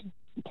it's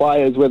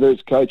players, whether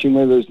it's coaching,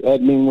 whether it's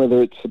admin,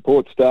 whether it's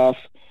support staff,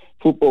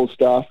 football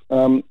staff,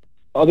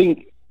 I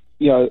think,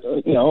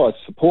 I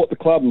support the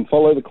club and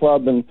follow the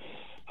club, and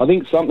I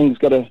think something's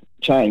got to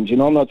change.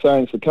 And I'm not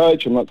saying it's the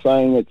coach, I'm not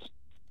saying it's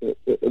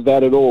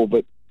that at all,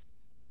 but,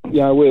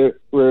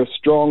 we're a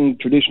strong,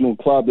 traditional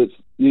club that's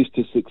used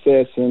to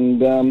success,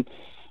 and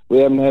we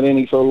haven't had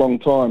any for a long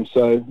time.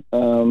 So,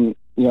 I'm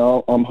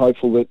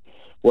hopeful that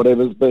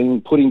whatever's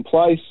been put in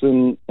place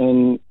and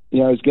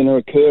is going to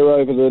occur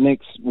over the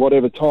next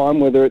whatever time,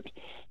 whether it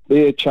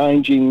be a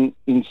change in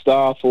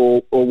staff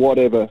or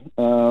whatever.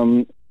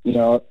 I'm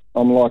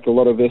like a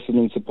lot of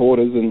Essendon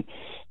supporters, and,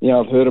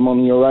 I've heard them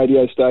on your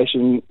radio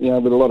station,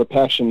 with a lot of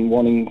passion,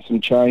 wanting some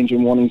change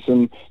and wanting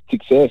some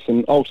success.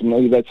 And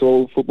ultimately, that's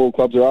all football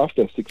clubs are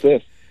after,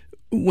 success.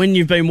 When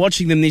you've been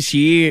watching them this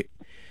year,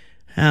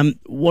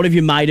 what have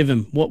you made of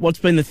them? What's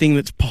been the thing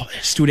that's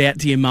stood out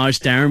to you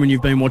most, Darren, when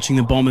you've been watching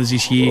the Bombers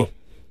this year?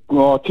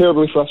 Oh,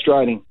 terribly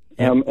frustrating,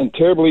 and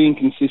terribly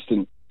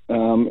inconsistent.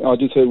 I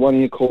just heard one of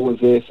your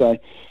callers there say,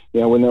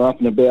 when they're up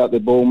and about,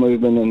 their ball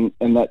movement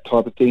and that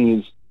type of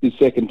thing is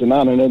second to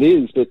none, and it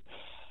is. But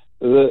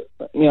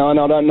and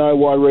I don't know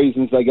why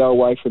reasons they go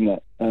away from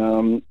that.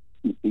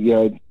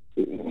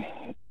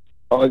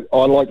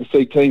 I like to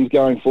see teams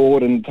going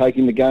forward and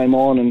taking the game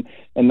on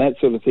and that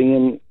sort of thing.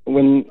 And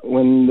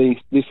when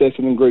this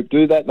Essendon group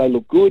do that, they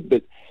look good,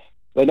 but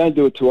they don't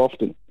do it too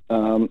often.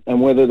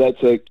 And whether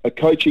that's a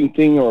coaching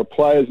thing or a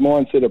player's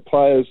mindset, of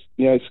players,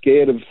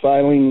 scared of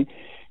failing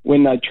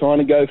when they're trying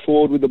to go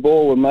forward with the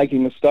ball and making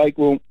a mistake,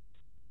 well,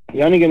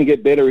 you're only going to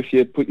get better if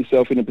you put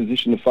yourself in a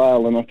position to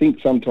fail. And I think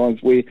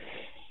sometimes we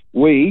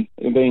being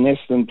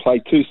Essendon, play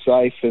too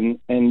safe and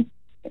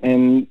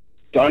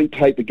don't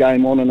take the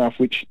game on enough,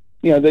 which,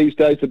 these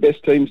days the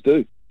best teams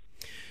do.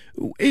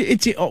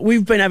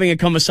 We've been having a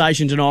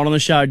conversation tonight on the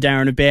show,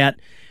 Darren, about,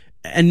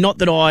 and not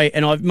that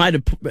I've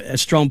made a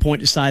strong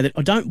point to say that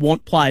I don't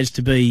want players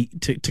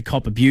to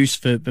cop abuse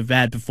for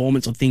bad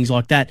performance or things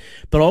like that,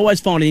 but I always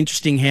find it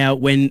interesting how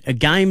when a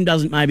game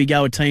doesn't maybe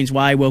go a team's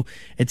way, well,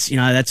 it's,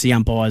 that's the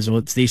umpires, or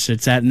it's this, or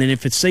it's that, and then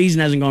if a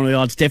season hasn't gone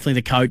well, it's definitely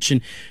the coach,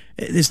 and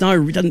it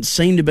doesn't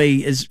seem to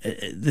be as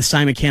the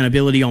same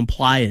accountability on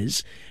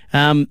players.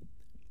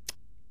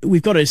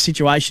 We've got a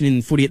situation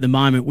in footy at the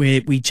moment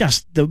where we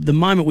just, the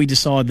moment we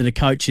decide that a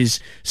coach is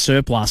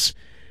surplus,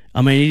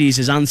 I mean, it is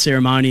as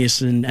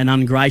unceremonious and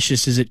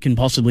ungracious as it can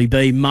possibly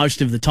be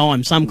most of the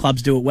time. Some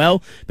clubs do it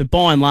well, but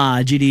by and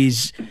large, it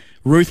is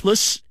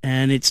ruthless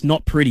and it's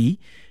not pretty.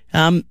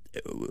 Do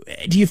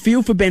you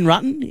feel for Ben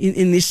Rutten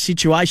in this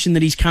situation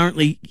that he's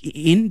currently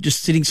in,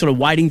 just sitting sort of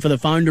waiting for the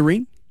phone to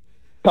ring?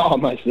 Oh,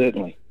 most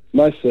certainly.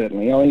 Most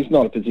certainly. I mean, it's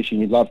not a position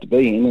you'd love to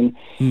be in.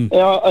 And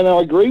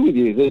I agree with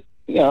you that,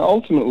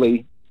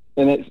 ultimately,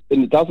 and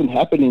it doesn't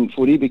happen in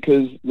footy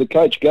because the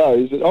coach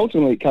goes, but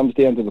ultimately it comes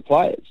down to the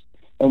players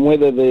and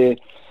whether they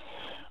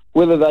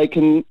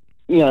can,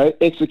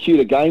 execute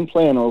a game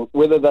plan or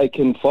whether they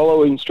can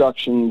follow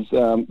instructions,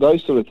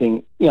 those sort of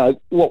things.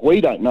 What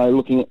we don't know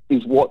looking at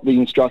is what the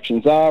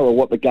instructions are or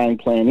what the game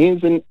plan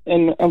is.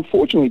 And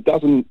unfortunately, it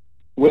doesn't,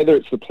 whether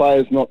it's the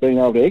players not being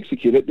able to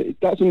execute it, it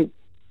doesn't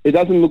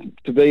look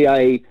to be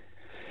a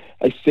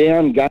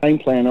sound game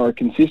plan or a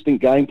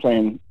consistent game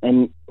plan.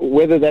 And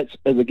whether that's,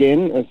 as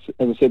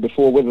I said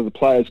before, whether the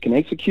players can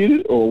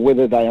execute it or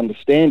whether they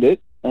understand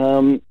it,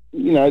 that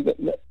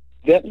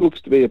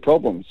looks to be a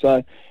problem.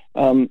 So,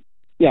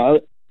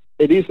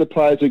 it is the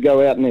players who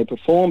go out and they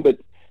perform, but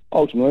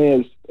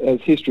ultimately,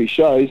 as history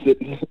shows, that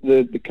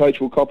the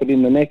coach will cop it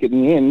in the neck at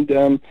the end,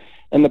 and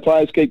the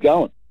players keep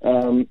going.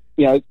 The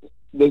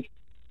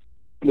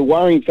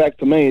worrying fact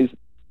for me is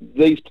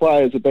these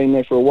players have been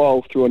there for a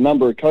while through a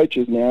number of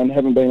coaches now and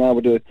haven't been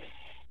able to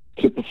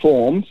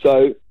perform.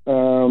 So,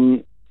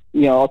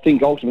 I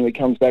think ultimately it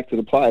comes back to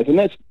the players, and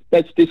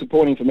that's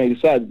disappointing for me to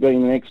say,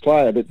 being an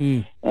ex-player, but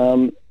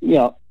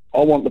I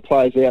want the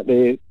players out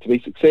there to be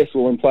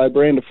successful and play a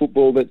brand of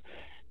football that,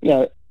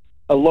 a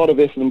lot of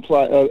Essendon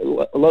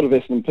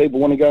people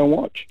want to go and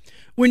watch.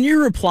 When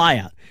you're a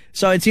player,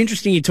 so it's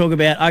interesting you talk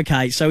about,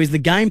 okay, so is the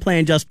game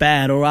plan just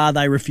bad or are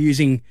they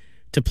refusing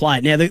to play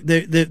it? Now,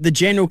 the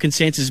general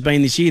consensus has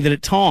been this year that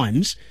at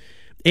times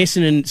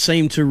Essendon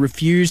seem to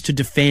refuse to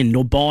defend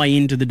or buy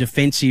into the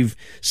defensive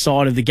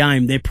side of the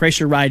game. Their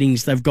pressure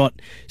ratings, they've got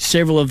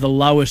several of the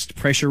lowest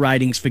pressure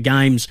ratings for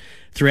games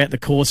throughout the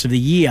course of the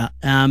year.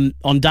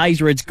 On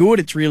days where it's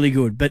good, it's really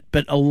good. But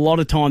a lot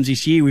of times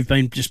this year, we've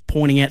been just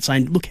pointing out,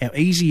 saying, look how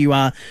easy you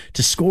are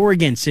to score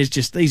against. There's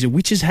just, these are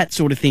witches' hat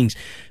sort of things.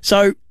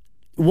 So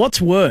what's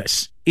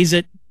worse? Is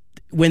it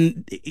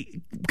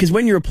because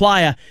when you're a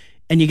player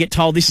and you get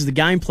told this is the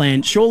game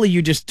plan, surely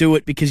you just do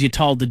it because you're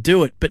told to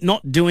do it, but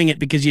not doing it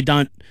because you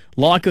don't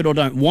like it or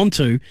don't want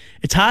to.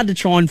 It's hard to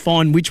try and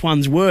find which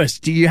one's worse.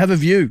 Do you have a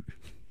view?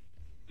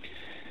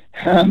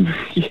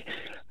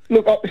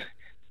 Look,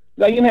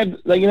 they can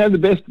have the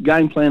best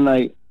game plan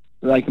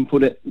they can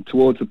put it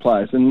towards the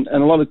players, and a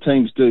lot of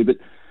teams do, but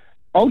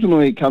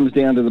ultimately it comes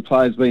down to the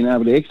players being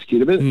able to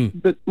execute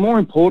it. But more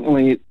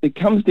importantly, it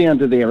comes down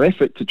to their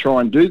effort to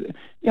try and do.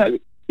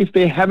 If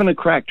they're having a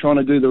crack trying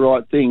to do the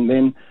right thing,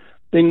 then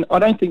I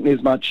don't think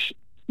there's much,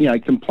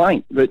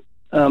 complaint. But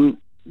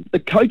the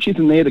coach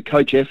isn't there to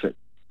coach effort.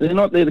 They're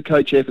not there to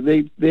coach effort.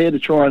 They're there to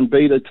try and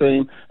beat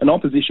an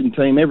opposition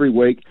team every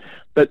week.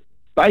 But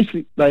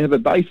basically, they have a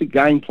basic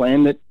game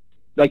plan that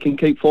they can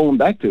keep falling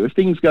back to. If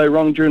things go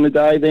wrong during the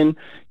day, then,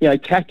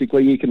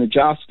 tactically you can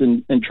adjust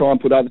and try and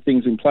put other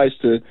things in place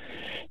to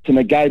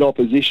negate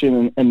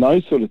opposition and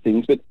those sort of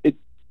things. But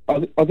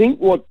I think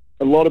what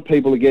a lot of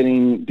people are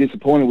getting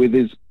disappointed with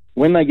is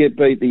when they get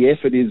beat, the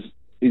effort is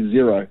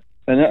zero.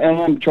 And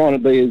I'm trying to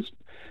be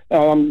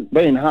I'm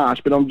being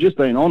harsh, but I'm just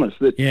being honest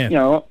that,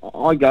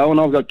 I go and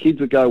I've got kids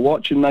that go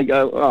watch and they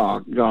go, oh,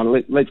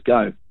 God, let's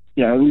go.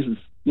 This is,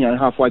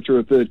 halfway through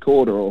a third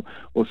quarter or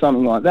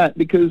something like that,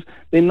 because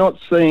they're not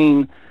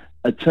seeing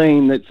a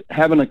team that's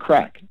having a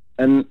crack.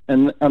 And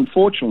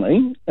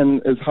unfortunately,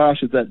 and as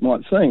harsh as that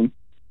might seem,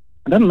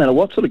 it doesn't matter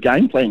what sort of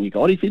game plan you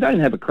got. If you don't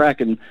have a crack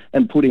and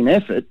put in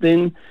effort,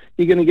 then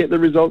you're going to get the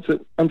results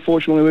that,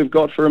 unfortunately, we've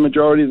got for a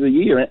majority of the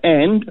year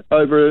and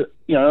over,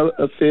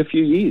 a fair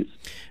few years.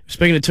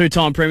 Speaking of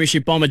two-time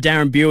premiership bomber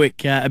Darren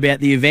Buick about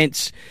the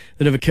events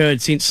that have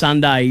occurred since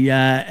Sunday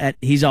at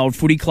his old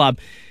footy club.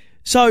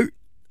 So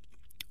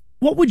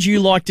what would you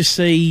like to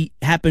see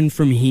happen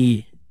from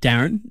here,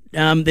 Darren?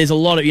 There's a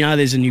lot of,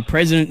 there's a new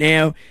president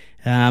now.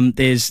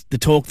 There's the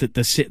talk that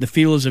the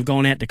feelers have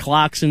gone out to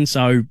Clarkson,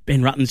 so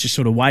Ben Rutten's just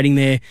sort of waiting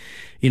there.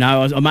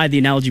 I made the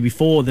analogy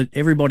before that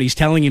everybody's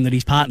telling him that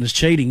his partner's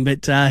cheating,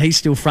 but he's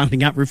still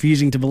fronting up,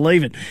 refusing to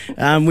believe it,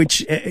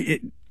 which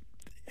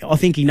I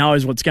think he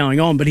knows what's going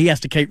on, but he has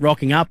to keep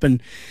rocking up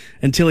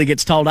until he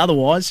gets told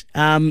otherwise.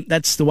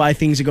 That's the way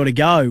things have got to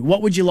go.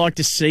 What would you like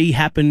to see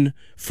happen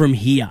from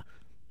here?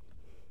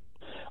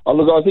 Oh,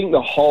 look, I think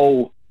the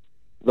whole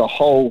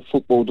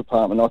football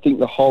department, I think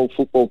the whole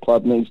football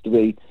club needs to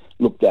be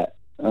looked at.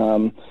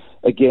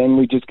 Again,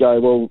 we just go,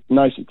 well,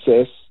 no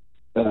success,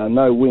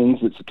 no wins,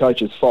 it's the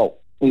coach's fault.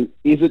 Is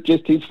it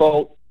just his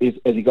fault? Has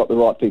he got the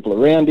right people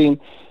around him?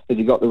 Has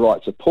he got the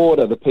right support?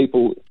 Are the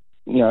people,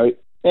 and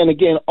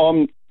again,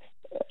 I'm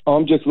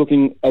just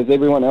looking, as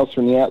everyone else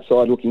from the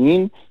outside looking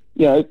in,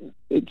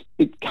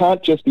 it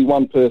can't just be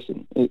one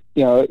person.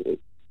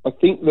 I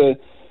think the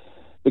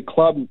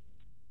club,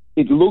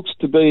 it looks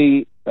to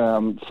be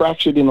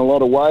fractured in a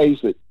lot of ways,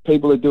 that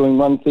people are doing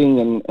one thing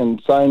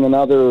and saying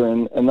another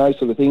and those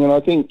sort of things. And I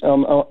think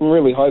I'm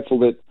really hopeful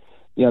that,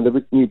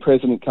 the new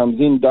president comes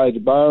in,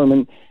 David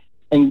Barham,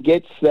 and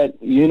gets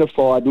that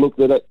unified look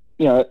that,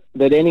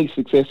 that any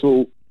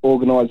successful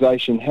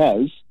organisation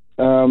has.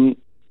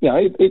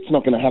 It's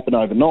not going to happen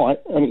overnight.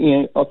 I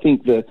mean, I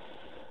think the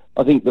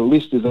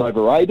list is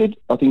overrated.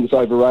 I think it's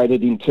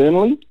overrated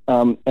internally,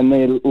 and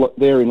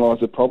therein lies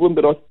the problem.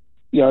 But I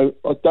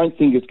don't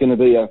think it's going to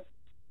be a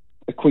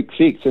quick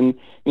fix. And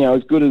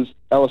as good as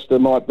Alistair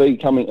might be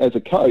coming as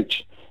a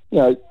coach,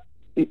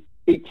 it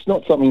it's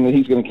not something that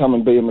he's going to come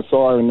and be a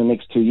messiah in the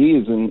next 2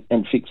 years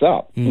and fix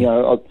up. You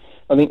know,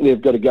 I think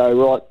they've got to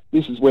go, right,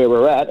 this is where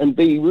we're at, and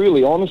be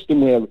really honest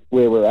in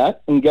where we're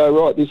at, and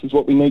go, right, this is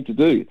what we need to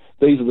do.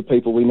 These are the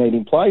people we need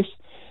in place,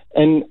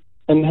 and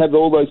have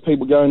all those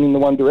people going in the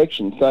one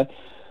direction. So,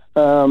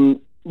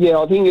 yeah,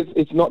 I think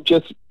it's not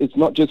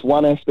just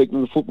one aspect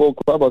of the football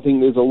club. I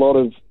think there's a lot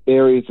of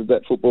areas of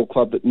that football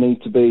club that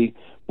need to be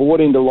brought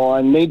into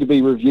line, need to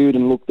be reviewed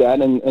and looked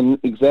at and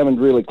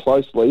examined really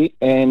closely,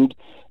 and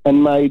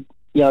made,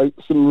 you know,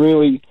 some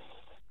really,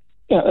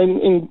 you know,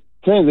 in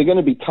terms, they're going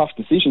to be tough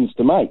decisions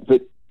to make.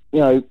 But, you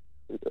know,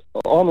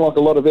 I'm like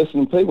a lot of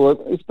Essendon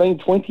people. It's been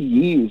 22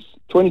 years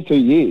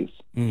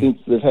since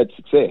they've had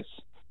success.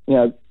 You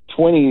know,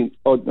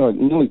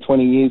 nearly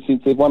 20 years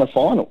since they've won a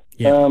final.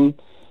 Yeah.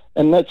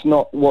 And that's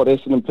not what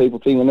Essendon people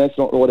think, and that's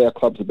not what our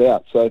club's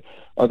about. So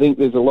I think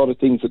there's a lot of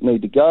things that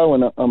need to go,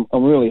 and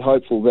I'm really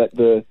hopeful that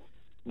the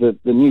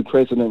new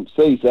president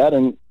sees that.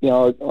 And, you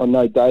know, I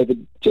know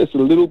David just a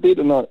little bit,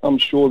 and I'm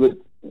sure that,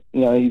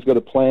 you know, he's got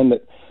a plan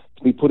that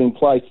to be put in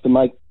place to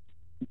make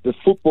the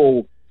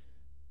football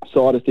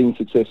side of things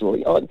successful.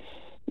 You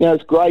know,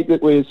 it's great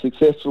that we're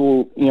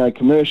successful, you know,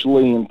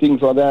 commercially and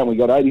things like that. And we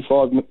got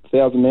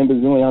 85,000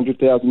 members, nearly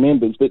 100,000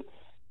 members, but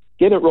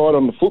get it right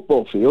on the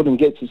football field and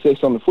get success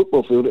on the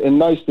football field, and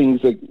those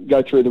things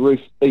go through the roof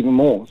even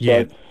more.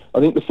 Yeah. So I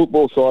think the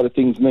football side of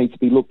things needs to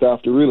be looked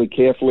after really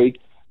carefully,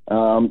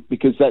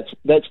 because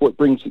that's what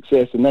brings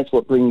success, and that's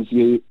what brings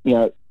you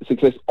know,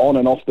 success on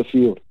and off the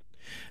field.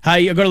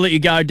 Hey, I've got to let you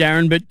go,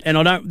 Darren, I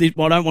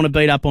don't want to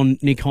beat up on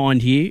Nick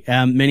Hind here.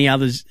 Many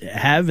others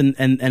have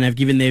and have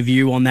given their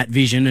view on that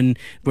vision, and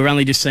we're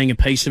only just seeing a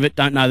piece of it.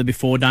 Don't know the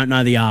before, don't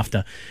know the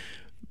after.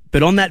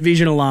 But on that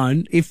vision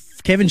alone,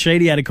 if Kevin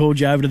Sheedy had called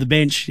you over to the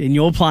bench in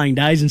your playing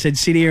days and said,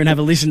 sit here and have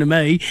a listen to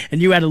me,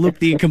 and you had to look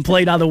the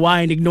complete other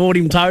way and ignored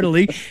him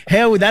totally,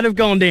 how would that have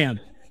gone down?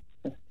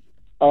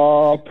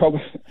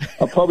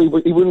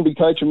 Probably he wouldn't be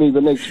coaching me the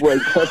next week.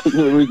 I think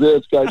the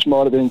reserves coach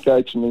might have been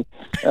coaching me.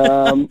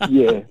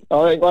 Yeah.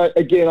 I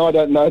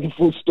don't know the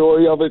full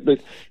story of it,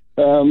 but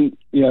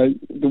you know,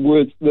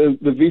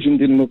 the vision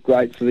didn't look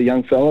great for the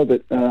young fella,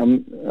 but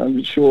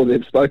I'm sure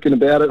they've spoken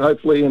about it,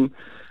 hopefully,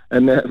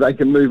 and they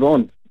can move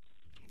on.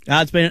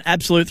 It's been an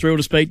absolute thrill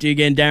to speak to you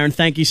again, Darren.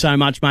 Thank you so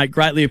much, mate.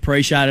 Greatly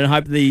appreciated. I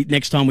hope the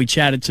next time we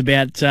chat, it's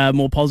about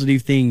more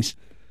positive things.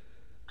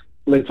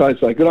 Let's hope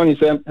so. Good on you,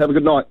 Sam. Have a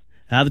good night.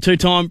 The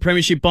two-time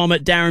premiership bomber,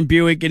 Darren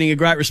Bewick, getting a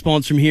great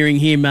response from hearing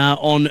him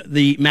on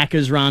the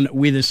Macca's run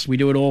with us. We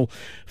do it all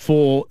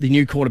for the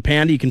new Quarter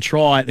Pounder. You can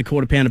try the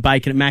Quarter Pounder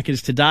bacon at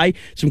Macca's today.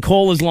 Some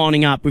callers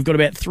lining up. We've got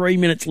about 3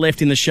 minutes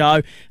left in the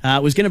show.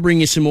 Was going to bring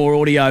you some more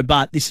audio,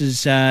 but this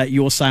is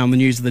your say on the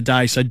news of the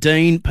day. So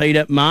Dean,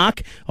 Peter,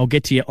 Mark, I'll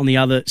get to you on the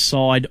other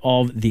side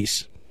of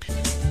this.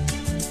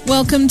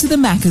 Welcome to the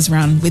Macca's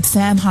Run with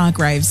Sam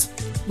Hargraves.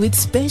 With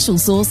special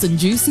sauce and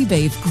juicy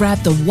beef, grab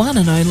the one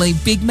and only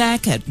Big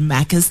Mac at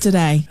Macca's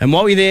today. And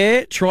while you're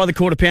there, try the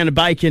Quarter Pounder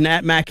bacon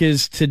at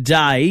Macca's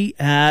today.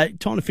 Time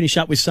to finish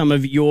up with some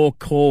of your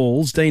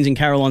calls. Dean's in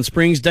Caroline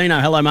Springs. Dino,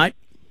 hello, mate.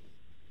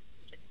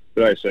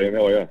 G'day, Sam.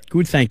 How are you?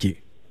 Good, thank you.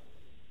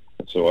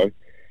 That's all right.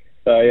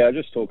 Yeah,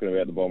 just talking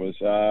about the Bombers.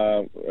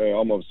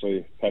 I'm obviously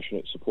a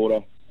passionate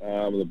supporter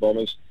of the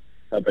Bombers.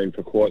 Have been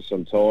for quite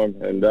some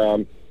time.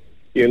 And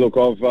yeah, look,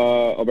 I've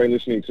been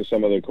listening to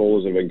some of the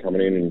callers that have been coming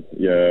in, and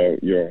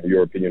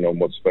your opinion on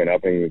what's been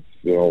happening with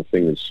the whole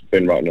thing with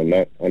Ben Rutten and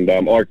that. And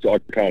I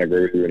can't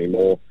agree with you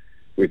anymore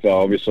with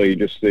obviously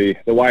just the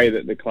way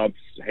that the club's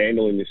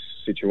handling this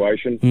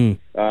situation.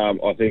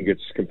 I think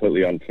it's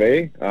completely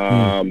unfair.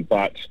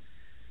 But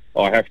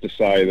I have to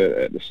say that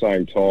at the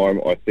same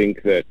time, I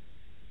think that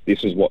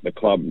this is what the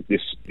club,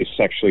 this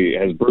actually,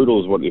 as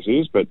brutal as what this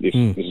is, but this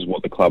is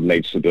what the club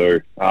needs to do.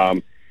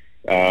 I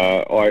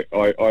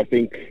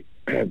think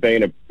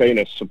being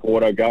a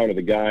supporter, going to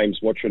the games,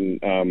 watching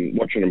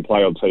them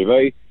play on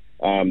TV,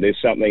 there's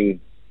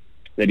something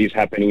that is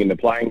happening in the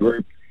playing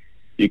group.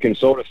 You can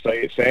sort of see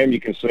it, Sam.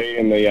 You can see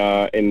in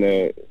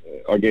the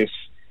I guess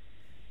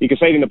you can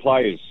see it in the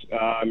players.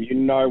 You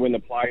know when the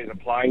players are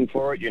playing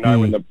for it. You know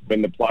when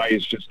the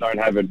players just don't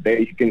have it there.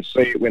 You can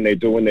see it when they're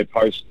doing their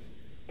post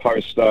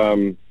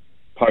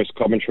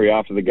commentary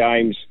after the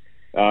games.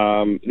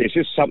 There's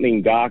just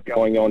something dark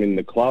going on in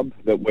the club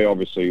that we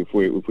obviously, if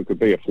we could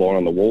be a fly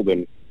on the wall,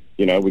 then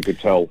we could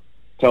tell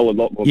a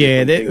lot more.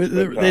 Yeah,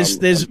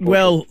 there's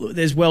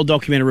well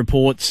documented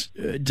reports,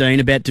 Dean,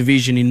 about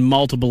division in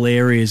multiple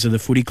areas of the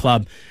footy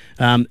club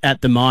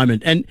at the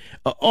moment, and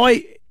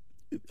I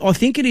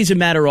think it is a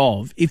matter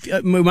of, if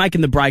we're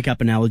making the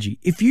breakup analogy,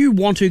 if you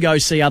want to go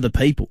see other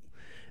people,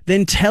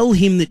 then tell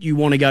him that you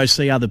want to go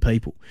see other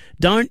people.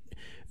 Don't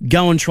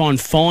go and try and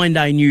find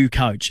a new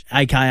coach,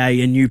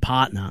 aka a new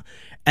partner,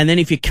 and then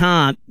if you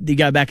can't, you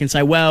go back and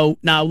say, well,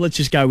 no, let's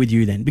just go with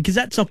you then, because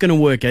that's not going to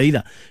work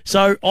either.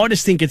 So I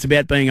just think it's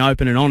about being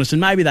open and honest,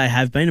 and maybe they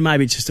have been, and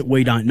maybe it's just that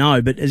we don't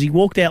know, but as he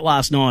walked out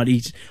last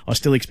night, I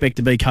still expect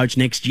to be coach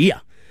next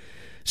year.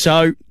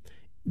 So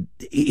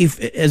if,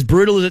 as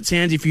brutal as it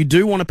sounds, if you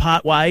do want to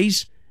part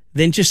ways,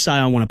 then just say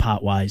I want to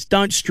part ways.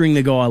 Don't string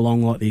the guy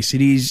along like this.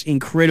 It is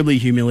incredibly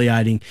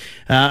humiliating.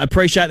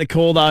 Appreciate the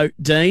call, though,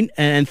 Dean,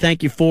 and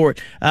thank you for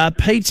it.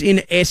 Pete's in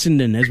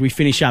Essendon as we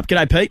finish up.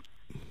 G'day, Pete.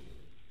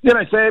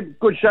 G'day, Sam.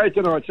 Good show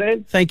tonight,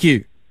 Sam. Thank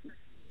you.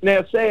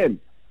 Now, Sam,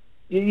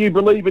 you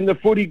believe in the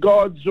footy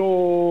gods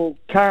or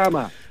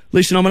karma?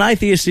 Listen, I'm an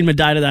atheist in my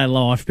day-to-day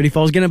life, but if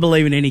I was going to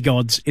believe in any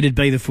gods, it'd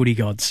be the footy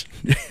gods.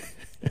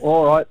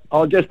 All right,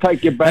 I'll just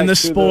take you back and the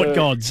to sport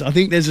gods. I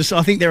think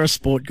there are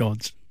sport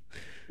gods.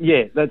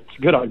 Yeah, that's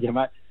good on you,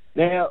 mate.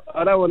 Now,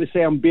 I don't want to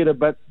sound bitter,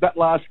 but that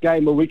last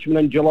game of Richmond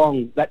and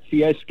Geelong, that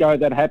fiasco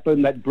that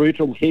happened, that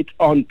brutal hit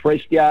on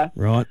Prestia.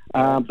 Right.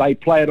 They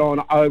played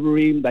on over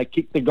him, they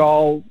kicked the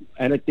goal,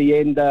 and at the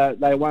end,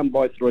 they won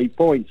by 3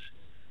 points.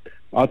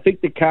 I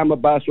think the karma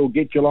bus will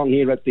get Geelong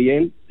here at the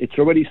end. It's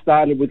already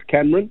started with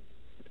Cameron,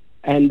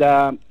 and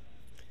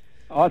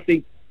I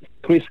think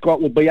Chris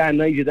Scott will be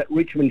uneasy that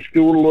Richmond's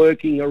still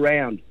lurking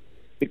around,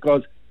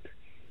 because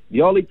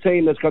the only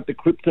team that's got the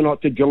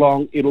kryptonite to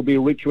Geelong, it'll be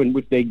Richmond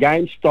with their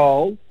game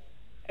style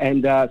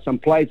and some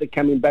players are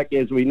coming back,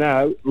 as we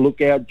know.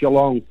 Look out,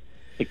 Geelong.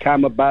 The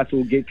karma bus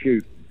will get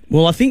you.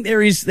 Well, I think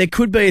there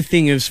could be a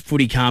thing of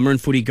footy karma and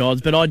footy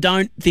gods, but I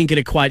don't think it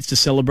equates to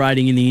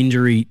celebrating in the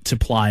injury to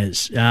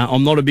players.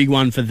 I'm not a big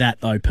one for that,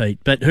 though, Pete.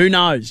 But who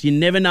knows? You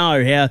never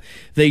know how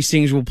these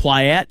things will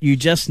play out. You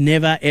just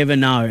never, ever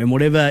know. And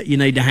whatever you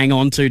need to hang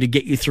on to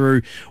get you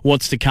through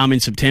what's to come in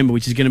September,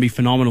 which is going to be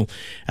phenomenal.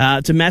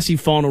 It's a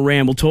massive final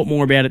round. We'll talk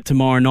more about it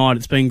tomorrow night.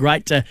 It's been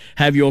great to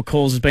have your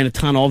calls. There's been a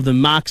ton of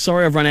them. Mark,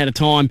 sorry I've run out of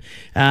time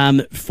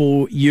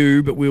for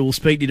you, but we will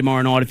speak to you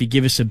tomorrow night if you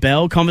give us a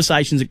bell.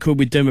 Conversations it could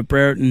with Dermot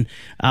Brereton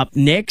up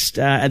next,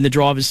 and the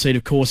driver's seat,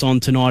 of course, on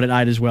tonight at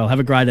 8 as well. Have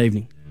a great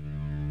evening.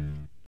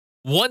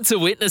 Want to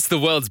witness the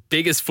world's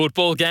biggest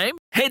football game?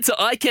 Head to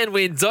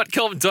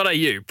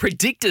iCanWin.com.au,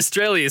 predict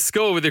Australia's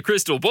score with a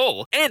crystal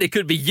ball, and it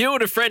could be you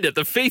and a friend at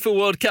the FIFA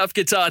World Cup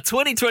Qatar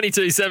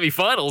 2022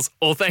 semi-finals,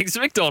 all thanks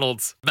to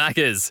McDonald's.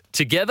 Maccas,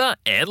 together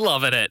and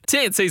loving it.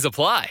 TNCs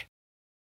apply.